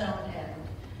that stone end,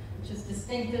 which is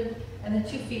distinctive, and the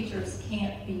two features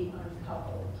can't be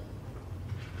uncoupled.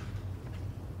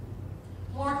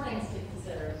 More things to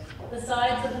consider. The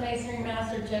sides of the masonry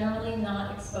mass are generally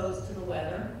not exposed to the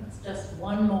weather. It's just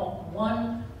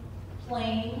one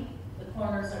plane. The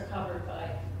corners are covered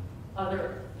by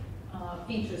other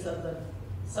features of the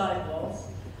side walls.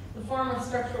 The form of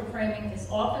structural framing is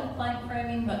often plank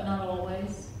framing, but not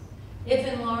always. If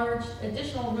enlarged,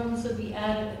 additional rooms would be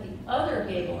added at the other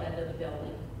gable end of the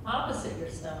building, opposite your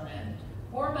stone end,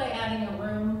 or by adding a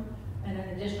room and an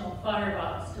additional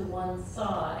firebox to one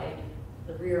side,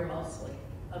 the rear mostly,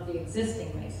 of the existing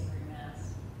masonry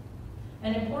mass.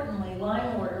 And importantly,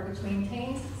 lime mortar, which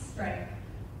maintains its strength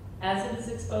as it is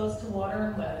exposed to water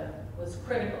and weather, was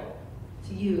critical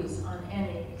to use on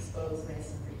any exposed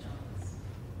masonry joints.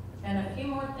 And a few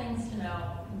more things to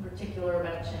know, in particular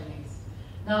about chimneys.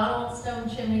 Not all stone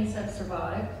chimneys have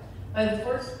survived. By the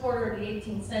first quarter of the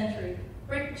 18th century,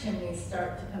 brick chimneys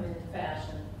start to come into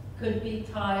fashion. Could be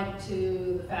tied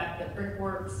to the fact that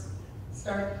brickworks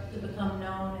start to become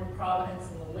known in Providence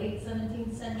in the late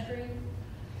 17th century.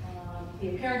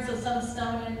 The appearance of some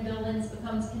stone end buildings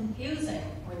becomes confusing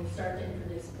when you start to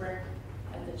introduce brick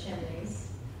at the chimneys.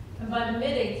 And by the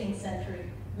mid-18th century,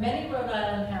 many Rhode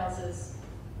Island houses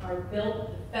are built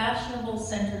with fashionable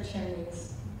center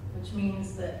chimneys, which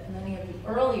means that many of the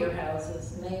earlier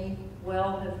houses may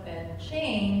well have been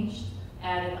changed,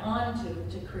 added onto,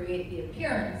 to create the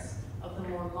appearance of the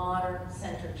more modern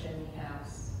center chimney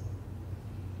house.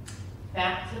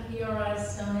 Back to PRI's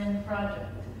stone end project.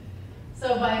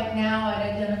 So by now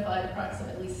I'd identified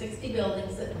approximately 60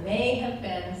 buildings that may have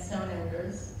been stone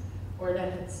enders, or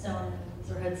that had stone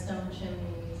ends, or had stone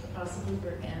chimneys, or possibly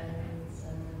brick ends,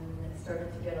 and it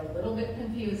started to get a little bit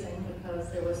confusing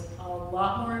because there was a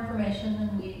lot more information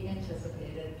than we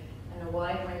anticipated, and a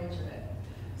wide range of it.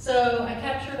 So I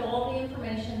captured all the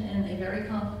information in a very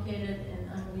complicated and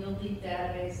unwieldy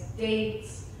database,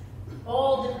 dates,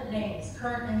 all different names,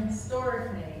 current and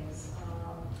historic names,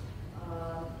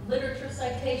 literature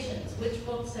citations, which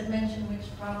books had mentioned which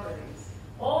properties,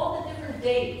 all the different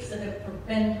dates that have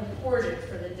been purported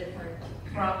for the different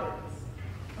properties.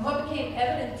 And what became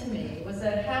evident to me was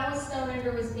that how a stone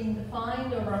ender was being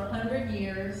defined over 100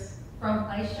 years from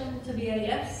Isham to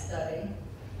VAF study,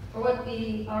 or what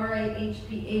the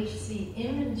RAHPHC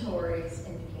inventories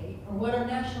indicate, or what a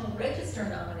National Register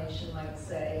nomination might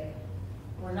say,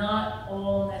 were not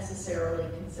all necessarily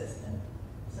consistent.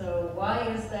 So why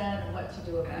is that, and what to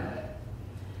do about it?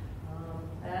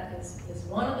 That is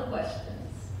one of the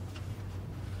questions.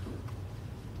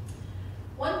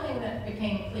 One thing that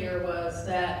became clear was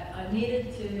that I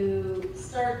needed to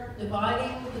start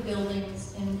dividing the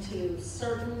buildings into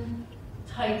certain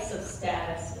types of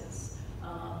statuses.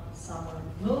 Some were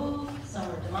moved, some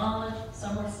were demolished,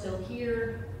 some were still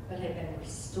here, but had been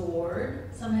restored.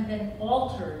 Some had been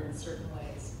altered in certain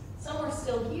ways. Some were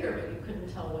still here, but you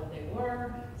couldn't tell what they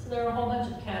were. So there are a whole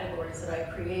bunch of categories that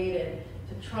I created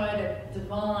to try to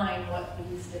divine what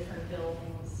these different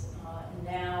buildings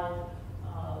now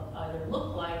either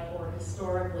look like or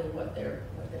historically what their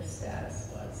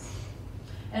status was.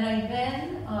 And I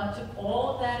then took all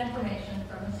of that information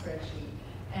from a spreadsheet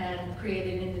and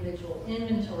created individual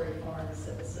inventory forms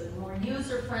that was a more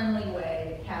user-friendly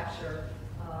way to capture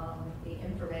the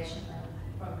information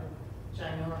from a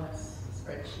ginormous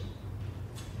spreadsheet.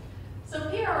 So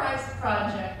PRI's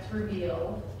project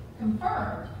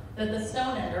confirmed that the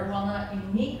stone ender, while not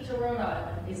unique to Rhode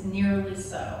Island, is nearly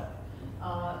so.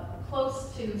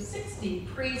 Close to 60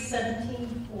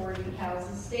 pre-1740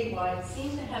 houses statewide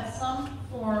seem to have some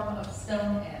form of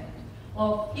stone end,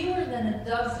 while fewer than a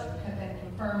dozen have been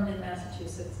confirmed in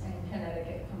Massachusetts and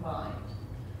Connecticut combined.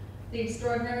 The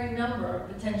extraordinary number of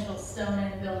potential stone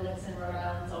end buildings in Rhode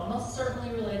Island is almost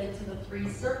certainly related to the three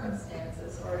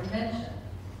circumstances already mentioned: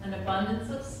 an abundance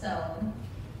of stone,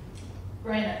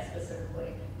 granite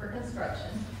specifically, for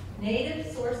construction,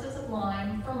 native sources of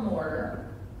lime for mortar,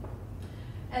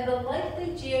 and the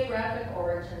likely geographic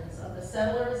origins of the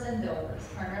settlers and builders,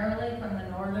 primarily from the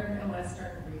northern and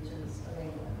western regions of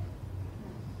England.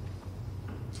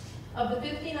 Of the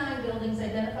 59 buildings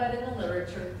identified in the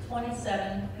literature,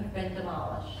 27 have been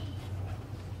demolished.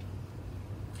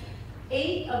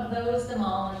 8 of those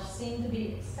demolished seem to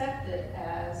be accepted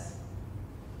as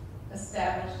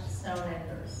established stone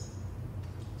enders.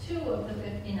 2 of the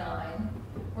 59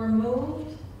 were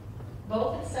moved,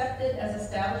 both accepted as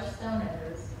established stone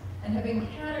enders, and have been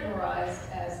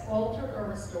categorized as altered or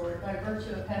restored by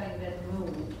virtue of having been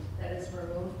moved that is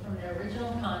removed from their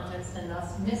original context and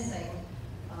thus missing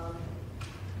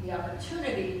the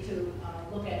opportunity to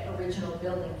look at original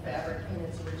building fabric in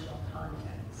its original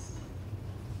context.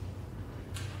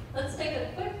 Let's take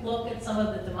a quick look at some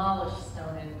of the demolished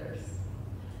stone enders.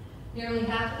 Nearly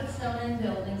half of the stone end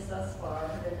buildings thus far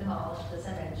have been demolished, as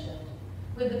I mentioned,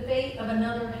 with the fate of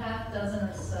another half dozen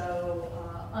or so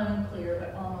unclear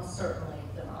but almost certainly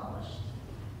demolished.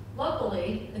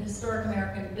 Luckily, the Historic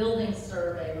American Building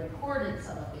Survey recorded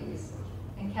some of these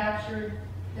and captured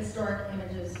historic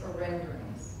images or renderings.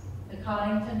 The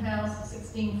Coddington House,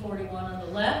 1641 on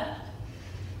the left,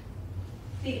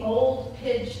 the Old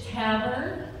Pidge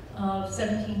Tavern of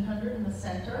 1700 in the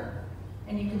center,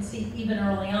 and you can see even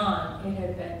early on it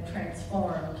had been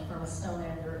transformed from a stone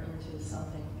ender into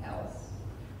something else.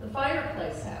 The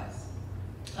Fireplace House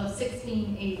of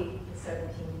 1680 to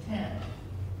 1710.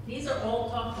 These are all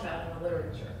talked about in the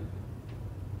literature.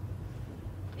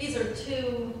 These are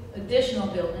two additional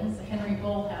buildings, the Henry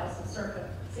Bull House of circa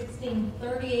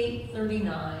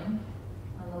 1638-39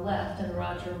 on the left, and the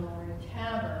Roger Morin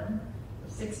Tavern of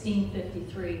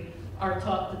 1653 are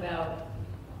talked about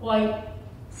quite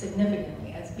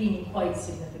significantly as being quite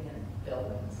significant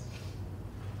buildings.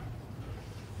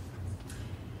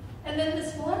 And then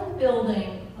this one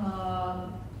building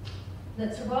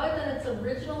that survived in its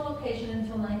original location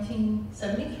until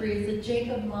 1973 is the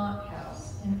Jacob Mott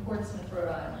House in Portsmouth, Rhode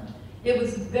Island. It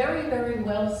was very, very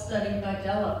well studied by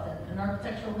Del Upton, an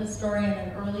architectural historian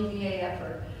and early VA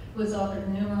effort who has authored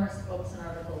numerous books and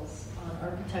articles on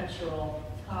architectural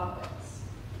topics.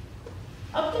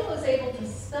 Upton was able to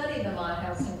study the Mott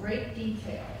House in great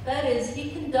detail. That is, he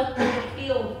conducted the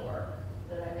field work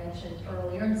that I mentioned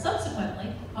earlier and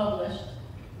subsequently published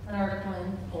an article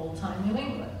in Old Time New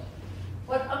England.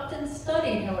 What Upton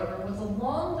studied, however, was a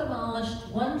long demolished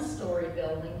one-story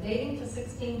building dating to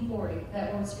 1640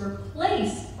 that was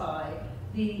replaced by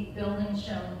the building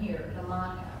shown here, the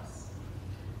Mott House.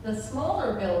 The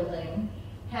smaller building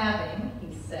having,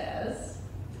 he says,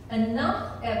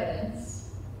 enough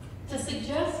evidence to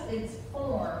suggest its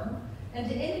form and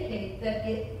to indicate that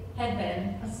it had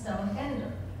been a stone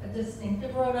ender, a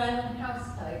distinctive Rhode Island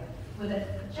house type with a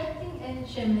projecting end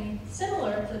chimney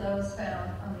similar to those found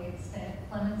on the extant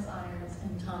Clements Irons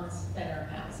and Thomas Fenner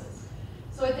houses.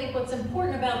 So I think what's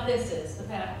important about this is the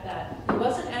fact that it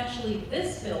wasn't actually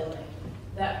this building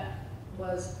that it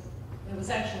was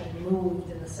actually moved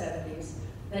in the 70s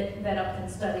that Upton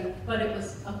studied, but it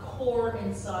was a core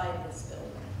inside this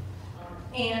building.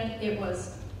 And it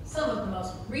was some of the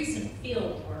most recent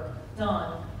field work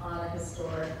done on a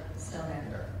historic stone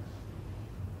ender.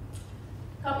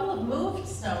 A couple of moved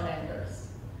stone enders.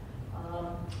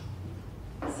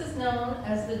 This is known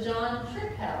as the John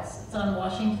Tripp House. It's on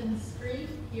Washington Street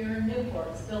here in Newport.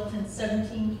 It's built in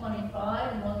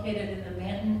 1725 and located in the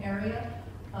Manton area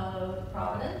of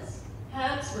Providence.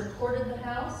 Habs recorded the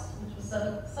house, which was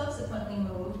subsequently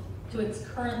moved to its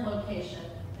current location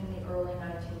in the early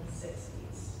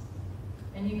 1960s.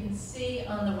 And you can see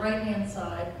on the right-hand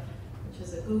side, which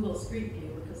is a Google Street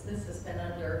View, because this has been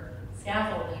under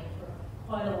scaffolding for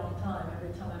quite a long time.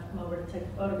 Every time I've come over to take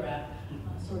a photograph,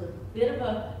 sort of bit of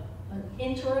an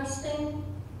interesting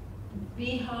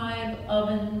beehive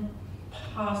oven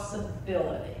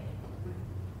possibility.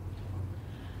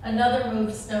 Another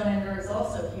moved stone ender is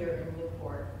also here in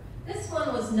Newport. This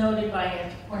one was noted by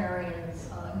antiquarians,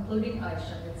 including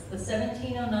Isham. It's the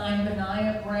 1709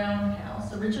 Benaiah Brown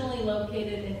House, originally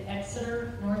located in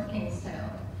Exeter, North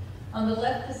Kingstown. On the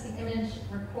left is the image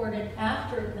recorded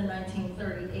after the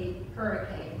 1938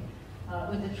 hurricane,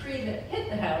 with the tree that hit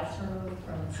the house removed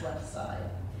from its left side.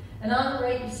 And on the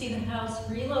right, you see the house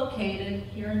relocated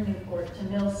here in Newport to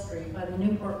Mill Street by the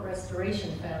Newport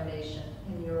Restoration Foundation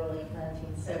in the early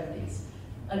 1970s.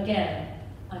 Again,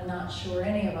 I'm not sure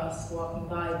any of us walking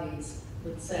by these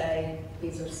would say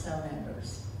these are stone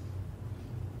enders.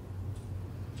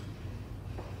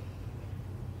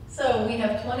 So we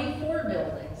have 24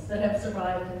 buildings that have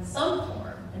survived in some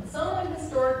form, and some have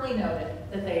historically noted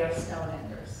that they are stone enders.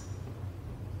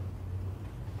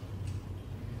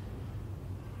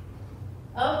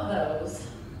 Of those,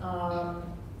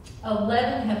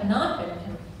 11 have not been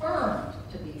confirmed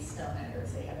to be stone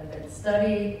enders. They haven't been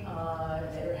studied,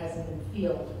 there hasn't been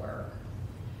field work.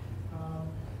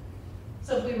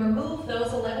 So if we remove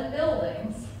those 11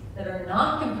 buildings that are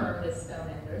not confirmed as stone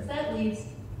enders, that leaves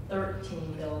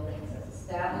 13 buildings as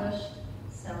established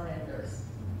stone enders.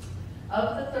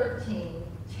 Of the 13,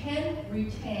 10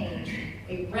 retain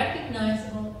a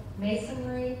recognizable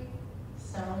masonry,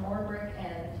 stone or brick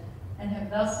end, and have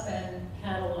thus been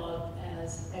cataloged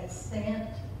as extant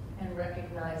and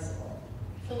recognizable.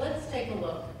 So let's take a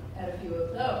look at a few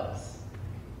of those.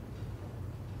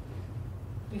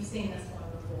 We've seen this one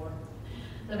before.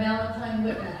 The Valentine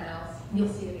Whitman House, you'll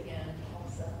see it again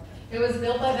also. It was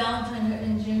built by Valentine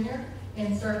Whitman Jr.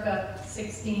 in circa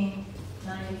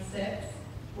 1696,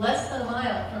 less than a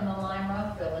mile from the Lime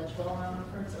Rock village, well known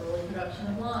for its early production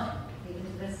of lime, even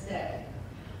to this day.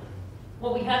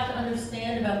 What we have to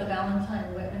understand about the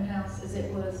Valentine Whitman House is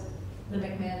it was the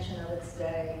McMansion of its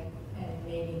day and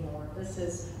maybe more. This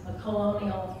is a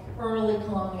early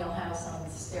colonial house on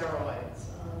steroids.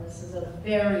 This is a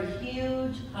very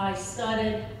huge,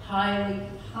 high-studded,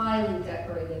 highly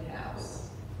decorated house,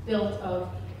 built of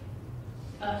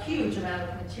a huge amount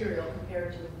of material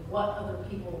compared to what other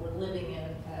people were living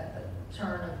in at the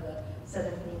turn of the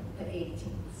 17th to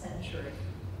 18th century.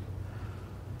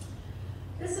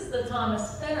 This is the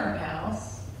Thomas Fenner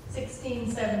House,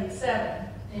 1677,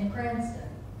 in Cranston.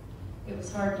 It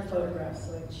was hard to photograph,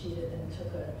 so I cheated and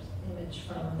took an image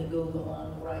from the Google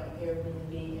on the right,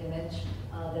 Airbnb image.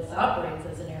 This operates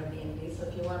as an Airbnb, so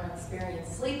if you want to experience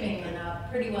sleeping in a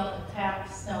pretty well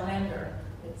intact stone ender,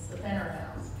 it's the Fenner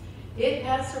House. It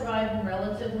has survived in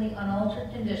relatively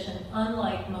unaltered condition,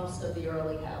 unlike most of the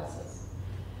early houses.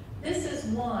 This is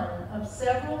one of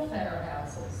several Fenner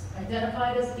houses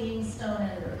identified as being stone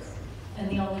enders, and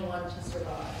the only one to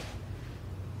survive.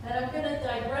 And I'm going to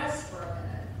digress for a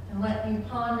minute and let you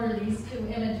ponder these two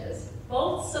images,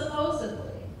 both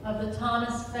supposedly of the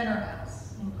Thomas Fenner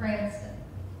House in Cranston,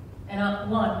 and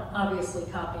one obviously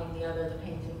copying the other, the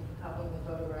painting copying the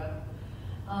photograph.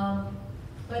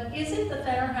 But is it the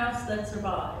Fenner House that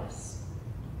survives?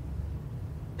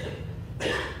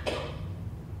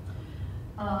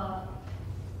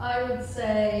 I would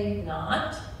say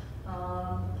not.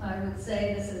 I would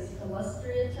say this is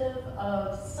illustrative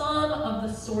of some of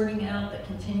the sorting out that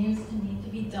continues to need to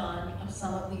be done of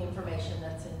some of the information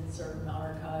that's in certain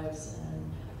archives,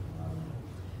 and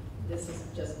this is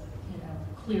just,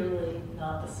 clearly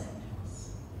not the same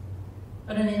house.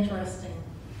 But an interesting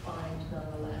find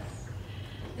nonetheless.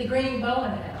 The Green Bowen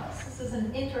House. This is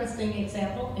an interesting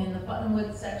example in the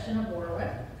Buttonwood section of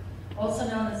Warwick, also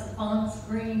known as the Fonts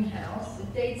Green House.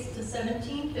 It dates to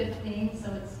 1715,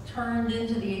 so it's turned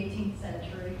into the 18th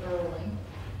century early.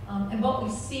 And what we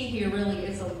see here really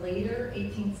is a later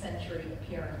 18th century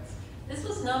appearance. This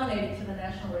was nominated to the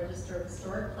National Register of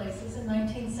Historic Places in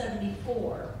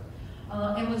 1974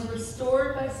 and was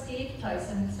restored by Steve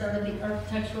Tyson, who started the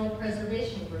Architectural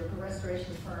Preservation Group, a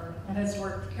restoration firm, and has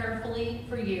worked carefully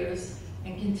for years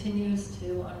and continues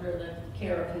to, under the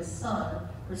care of his son,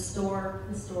 restore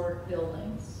historic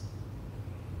buildings.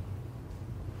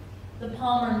 The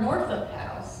Palmer Northup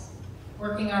House,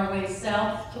 working our way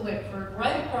south to Wickford,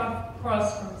 right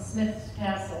across from Smith's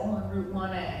Castle on Route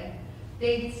 1A,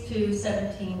 dates to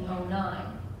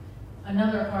 1709,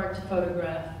 another hard to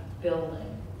photograph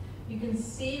building. You can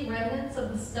see remnants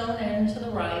of the stone end to the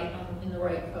right in the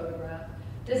right photograph.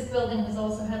 This building has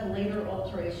also had later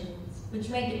alterations, which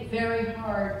make it very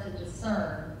hard to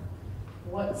discern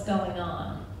what's going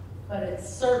on. But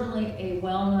it's certainly a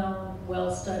well-known,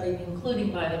 well-studied,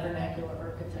 including by the Vernacular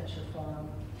Architecture Forum,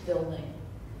 building.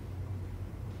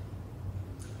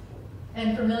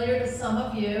 And familiar to some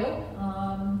of you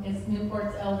is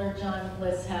Newport's Elder John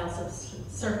Bliss House of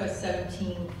circa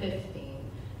 1750.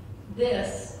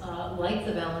 This, like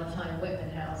the Valentine Whitman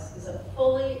House, is a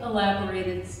fully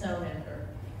elaborated stone ender.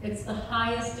 It's the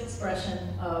highest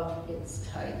expression of its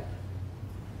type.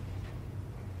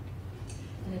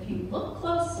 And if you look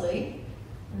closely,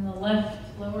 in the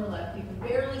lower left, you can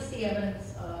barely see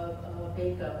evidence of a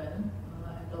bake oven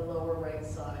at the lower right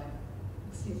side.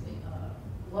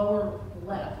 Lower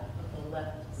left of the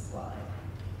left slide.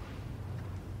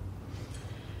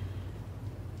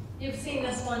 You've seen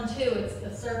this one too. It's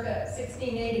the circa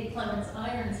 1680 Clements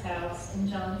Irons House in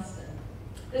Johnston.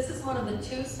 This is one of the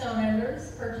two stone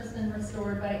enders purchased and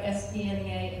restored by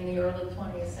SPNEA in the early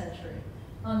 20th century.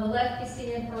 On the left, you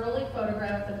see an early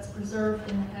photograph that's preserved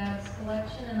in the Habs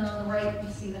collection, and on the right, you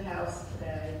see the house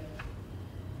today.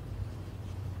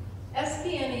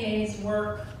 SPNEA's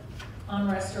work on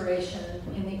restoration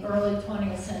in the early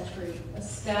 20th century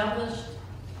established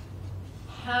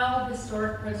how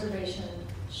historic preservation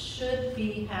should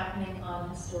be happening on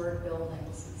historic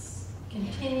buildings. It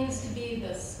continues to be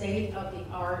the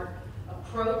state-of-the-art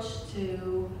approach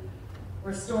to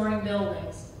restoring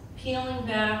buildings, peeling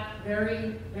back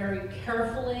very, very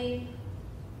carefully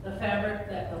the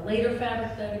later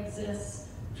fabric that exists,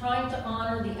 trying to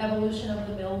honor the evolution of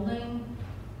the building,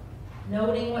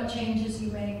 noting what changes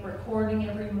you make, recording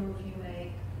every move you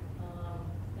make.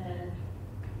 And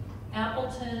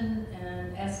Appleton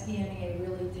and SPNEA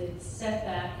really did set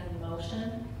that in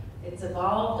motion. It's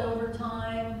evolved over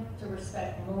time to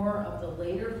respect more of the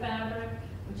later fabric,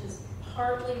 which is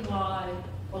partly why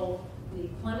both the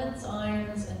Clements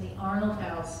Irons and the Arnold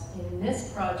House in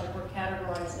this project were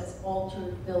categorized as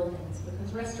altered buildings,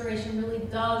 because restoration really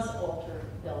does alter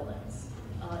buildings.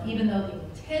 Even though the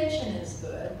intention is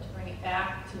good, to bring it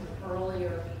back to an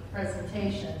earlier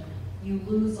presentation, you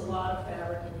lose a lot of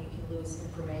fabric and you can lose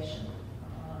information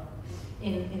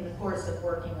in the course of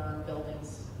working on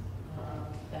buildings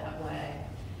that way.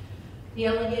 The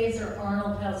Eliezer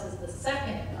Arnold House is the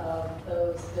second of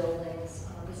those buildings.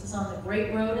 This is on the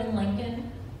Great Road in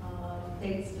Lincoln,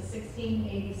 dates to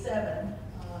 1687,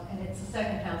 and it's the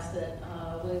second house that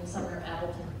William Sumner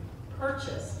Appleton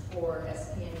purchased for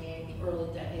SPNEA in the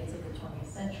early decades of the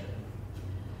 20th century.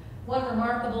 One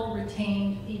remarkable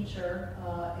retained feature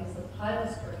is the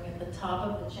pilastering at the top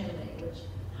of the chimney, which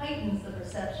heightens the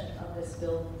perception of this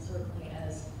building, certainly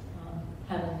as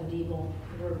having medieval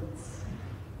roots.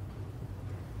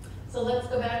 So let's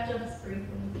go back just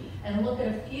briefly and look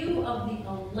at a few of the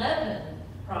 11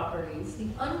 properties, the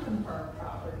unconfirmed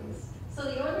properties, so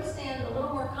that you understand a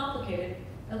little more complicated,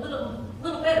 a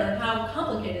little better how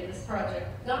complicated this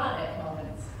project got at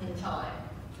moments in time.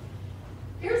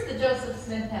 Here's the Joseph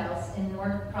Smith House in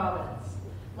North Providence.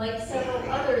 Like several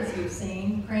others you've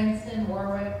seen, Cranston,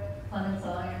 Warwick, Clements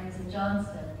Irons, and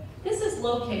Johnston, this is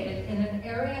located in an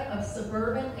area of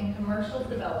suburban and commercial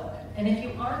development, and if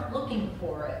you aren't looking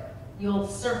for it, you'll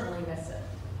certainly miss it.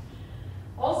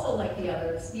 Also, like the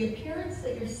others, the appearance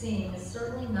that you're seeing is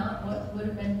certainly not what would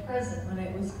have been present when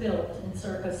it was built in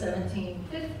circa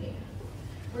 1750.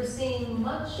 We're seeing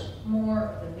much more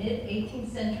of the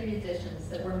mid-18th century additions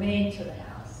that were made to the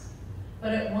house.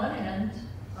 But at one end,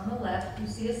 on the left, you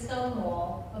see a stone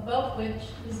wall, above which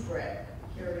is brick.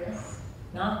 Curious,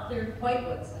 not clear quite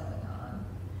what's going on.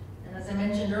 And as I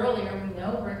mentioned earlier, we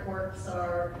know brickworks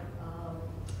are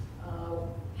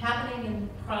happening in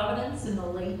Providence in the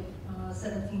late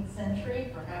 17th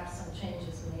century, perhaps some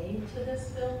changes made to this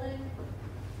building.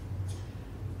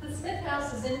 The Smith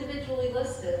House is individually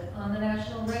listed on the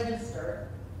National Register,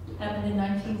 happened in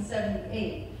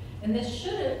 1978, and this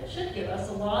should give us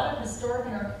a lot of historic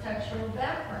and architectural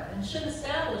background and should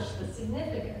establish the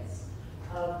significance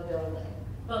of the building.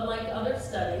 But like other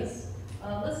studies,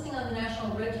 listing on the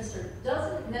National Register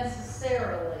doesn't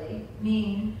necessarily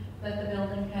mean that the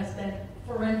building has been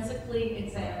forensically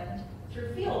examined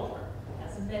through field work. It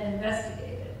hasn't been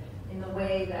investigated in the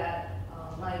way that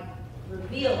might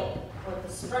reveal what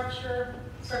the structural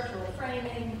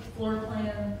framing, floor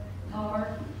plan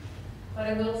are. But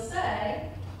I will say,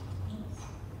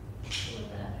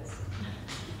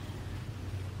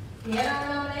 the NR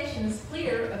nomination is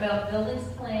clear about buildings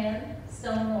plan,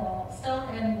 stone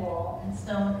end wall, and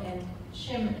stone end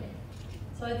chimney.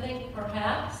 So I think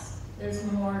perhaps there's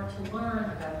more to learn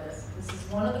about this. This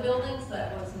is one of the buildings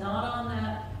that was not on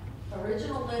that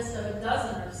original list of a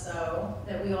dozen or so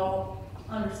that we all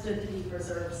understood to be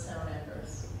preserved stone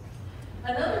enders.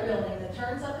 Another building that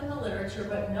turns up in the literature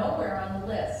but nowhere on the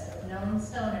list of known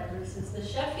stone enders is the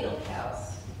Sheffield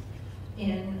House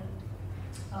in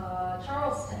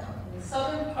Charlestown, in the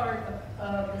southern part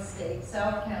of the state,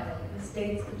 South County. This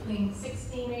dates between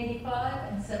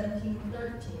 1685 and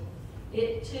 1713.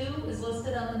 It too is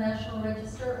listed on the National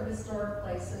Register of Historic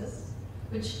Places,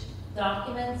 which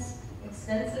documents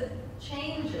extensive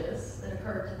changes that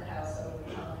occurred to the house over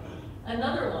time.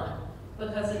 Another one,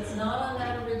 because it's not on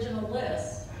that original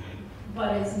list,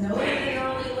 but is noted in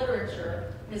early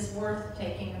literature, is worth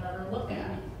taking another look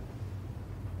at.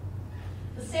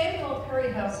 The Samuel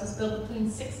Perry House was built between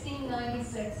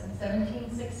 1696 and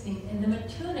 1716 in the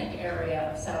Matunic area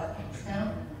of South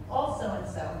Kingstown, also in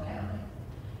South County.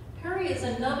 Perry is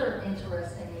another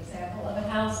interesting example of a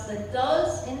house that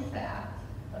does, in fact,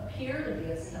 appear to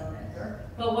be a stone ender,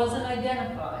 but wasn't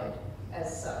identified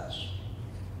as such.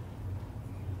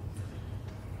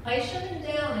 Isham and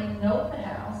Downing note the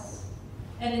house,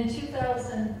 and in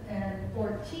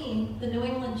 2014, the New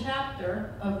England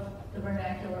chapter of the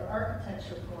Vernacular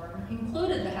Architecture Forum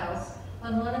included the house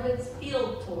on one of its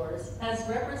field tours as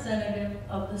representative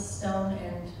of the stone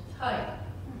end type.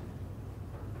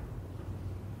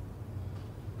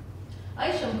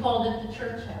 Isham called it the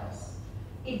church house.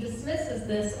 He dismisses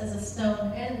this as a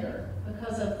stone ender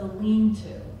because of the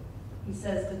lean-to. He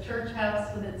says the church house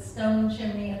with its stone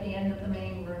chimney at the end of the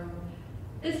main room.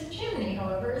 This chimney,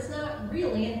 however, is not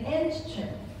really an end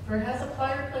chimney, for it has a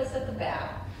fireplace at the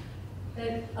back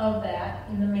of that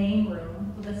in the main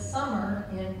room with a summer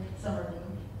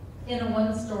in a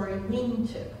one-story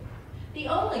lean-to. The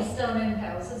only stone-end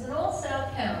houses in all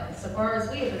South County, so far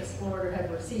as we have explored or have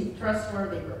received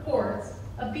trustworthy reports,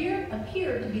 appear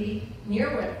to be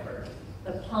near Whitford,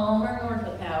 the Palmer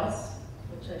Norfolk House,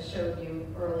 which I showed you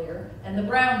earlier, and the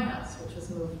Brown House, which was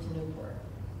moved to Newport.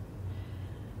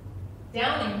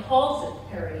 Downing calls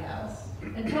it Perry House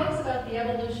and talks about the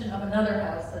evolution of another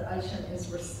house that Isham is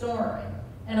restoring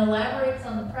and elaborates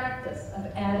on the practice of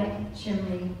attic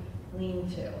chimney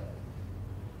lean-to.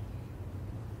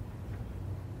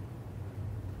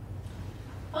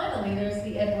 Finally, there's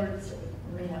the Edward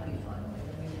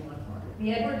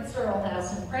Searle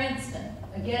House in Cranston,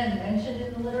 again mentioned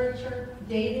in the literature,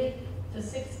 dated to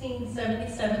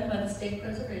 1677 by the State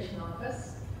Preservation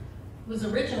Office. It was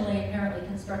originally apparently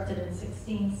constructed in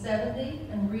 1670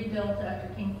 and rebuilt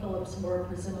after King Philip's War,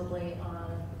 presumably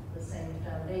on the same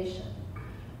foundation.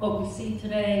 What we see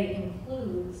today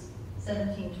includes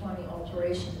 1720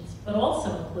 alterations, but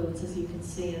also includes, as you can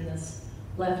see in this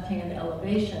left-hand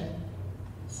elevation,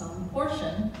 some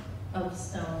portion of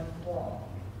stone wall.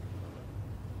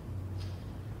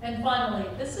 And finally,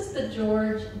 this is the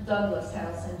George Douglas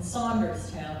House in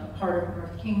Saunderstown, part of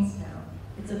North Kingstown.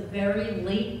 It's a very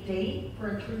late date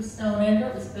for a true stone ender.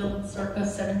 It was built circa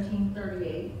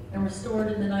 1738 and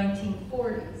restored in the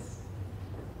 1940s.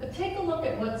 But take a look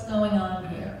at what's going on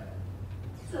here.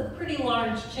 It's a pretty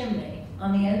large chimney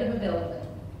on the end of a building,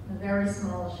 a very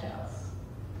smallish house.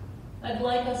 I'd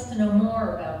like us to know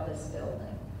more about this building,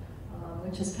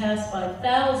 which is passed by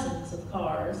thousands of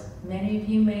cars. Many of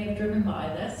you may have driven by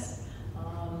this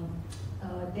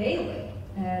daily,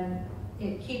 and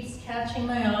it keeps catching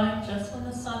my eye just when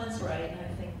the sun is right, and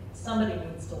I think somebody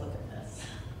needs to look at this.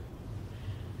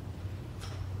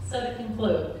 So to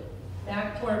conclude,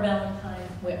 back to our Valentine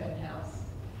Whitman House.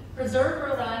 Preserve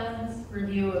Rhode Island's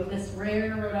review of this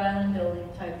rare Rhode Island building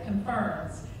type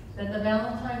confirms that the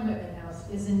Valentine Whitman House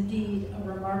is indeed a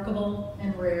remarkable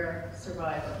and rare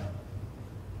survivor.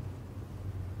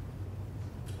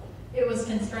 It was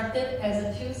constructed as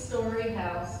a two-story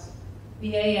house,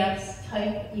 VAF's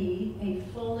Type E, a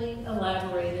fully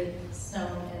elaborated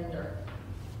stone ender.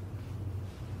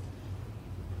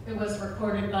 It was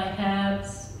recorded by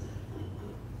Habs.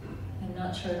 I'm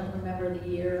not sure, I don't remember the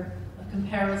year. A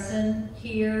comparison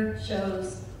here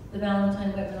shows the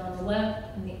Valentine Whitman on the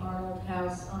left and the Arnold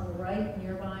House on the right,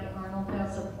 nearby Arnold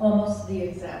House, of almost the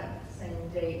exact same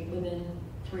date, within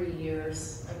 3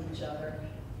 years of each other.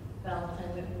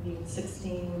 Valentine Whitman being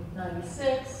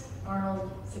 1696,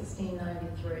 Arnold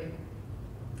 1693.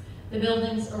 The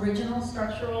building's original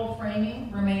structural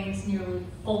framing remains nearly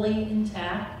fully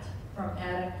intact from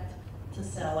attic to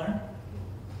cellar.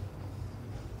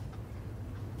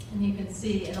 And you can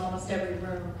see in almost every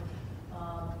room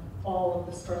all of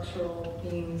the structural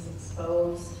beams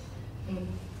exposed,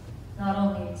 not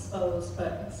only exposed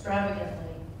but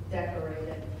extravagantly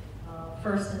decorated.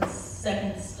 First and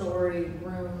second story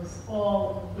rooms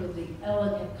all include the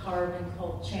elegant carving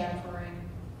called chamfering.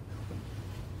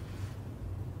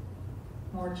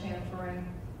 More chamfering.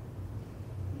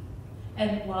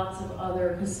 And lots of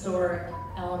other historic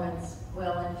elements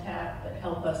well intact that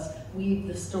help us weave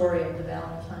the story of the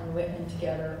Valentine Whitman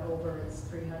together over its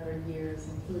 300 years,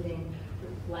 including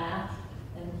lath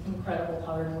and incredible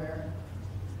hardware.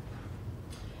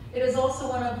 It is also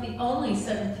one of the only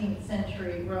 17th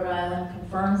century Rhode Island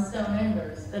confirmed stone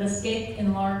enders that escaped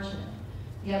enlargement,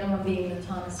 the other one being the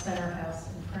Thomas Fenner House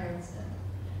in Cranston.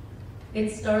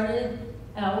 It started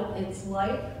out its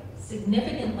life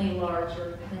significantly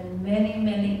larger than many,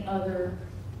 many other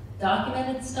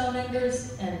documented stone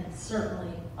enders, and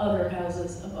certainly other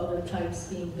houses of other types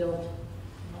being built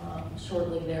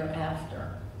shortly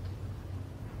thereafter.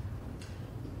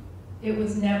 It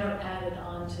was never added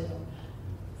onto.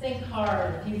 Think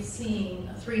hard if you've seen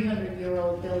a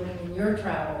 300-year-old building in your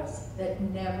travels that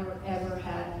never, ever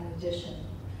had an addition.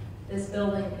 This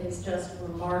building is just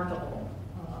remarkable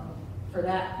for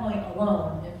that point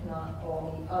alone, if not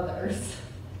all the others.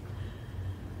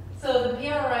 So the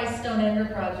PRI Stone Ender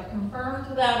project confirmed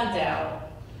without a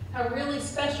doubt how really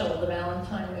special the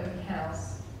Valentine Whitman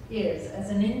House is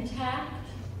as an intact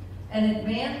and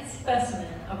advanced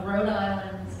specimen of Rhode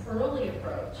Island's early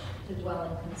approach to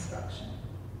dwelling construction.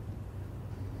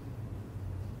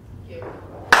 Thank you.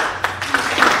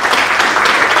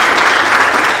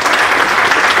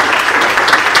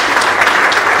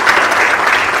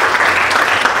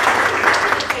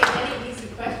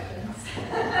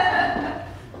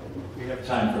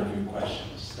 Time for a few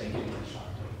questions. Thank you,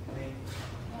 Shantia.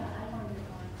 Yeah, I wondered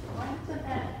why doesn't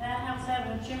that house have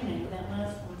a chimney, that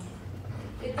last one?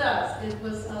 It does. It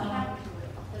was. What happened to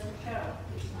it? Doesn't show.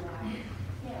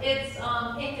 It's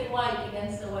pink and white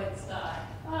against the white sky.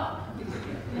 Oh.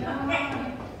 No,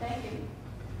 thank you.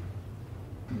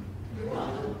 You're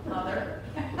welcome, Mother.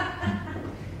 I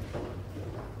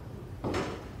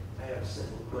have a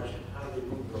simple question. How do they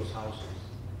move those houses?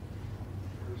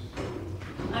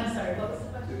 I'm sorry, what was the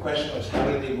question? The question was, how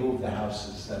did they move the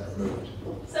houses that were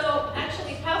moved? So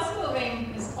actually, house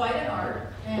moving is quite an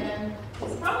art, and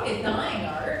it's probably a dying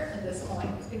art at this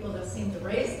point, because people just seem to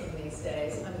raise them these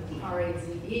days. I mean,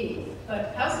 R-A-Z-E.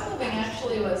 But house moving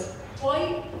actually was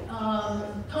quite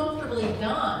comfortably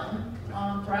done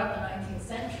throughout the 19th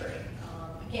century.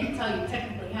 I can't tell you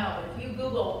technically how, but if you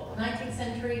Google 19th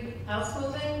century house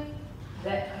moving,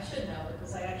 that I should know,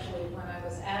 because I actually, when I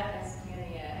was at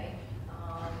SPNEA,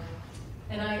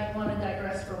 and I want to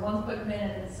digress for one quick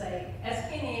minute and say,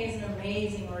 SPNEA is an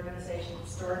amazing organization,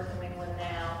 Historic New England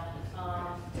now.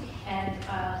 And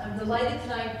I'm delighted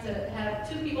tonight to have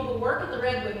two people who work at the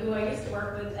Redwood, who I used to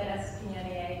work with at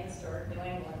SPNEA, Historic New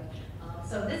England.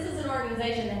 So this is an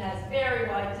organization that has very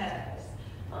wide tentacles.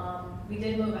 We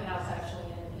did move a house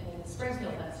actually in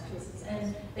Springfield, Massachusetts,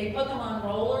 and they put them on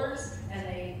rollers, and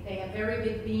they have very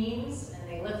big beams, and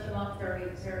they lift them up very,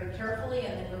 very carefully,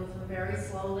 and they move them very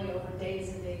slowly over days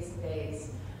and days and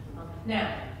days.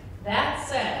 Now, that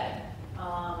said,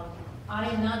 I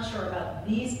am not sure about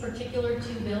these particular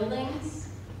two buildings.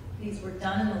 These were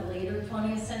done in the later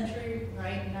 20th century,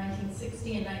 right, in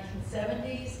 1960 and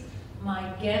 1970s.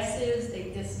 My guess is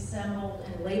they disassembled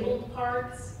and labeled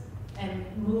parts and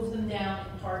moved them down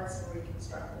to parts and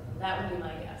reconstructed them. That would be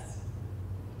my guess.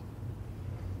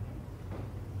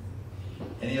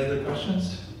 Any other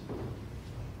questions?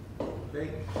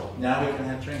 Great. Now we can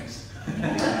have drinks.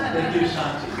 Thank you,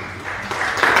 Shanti.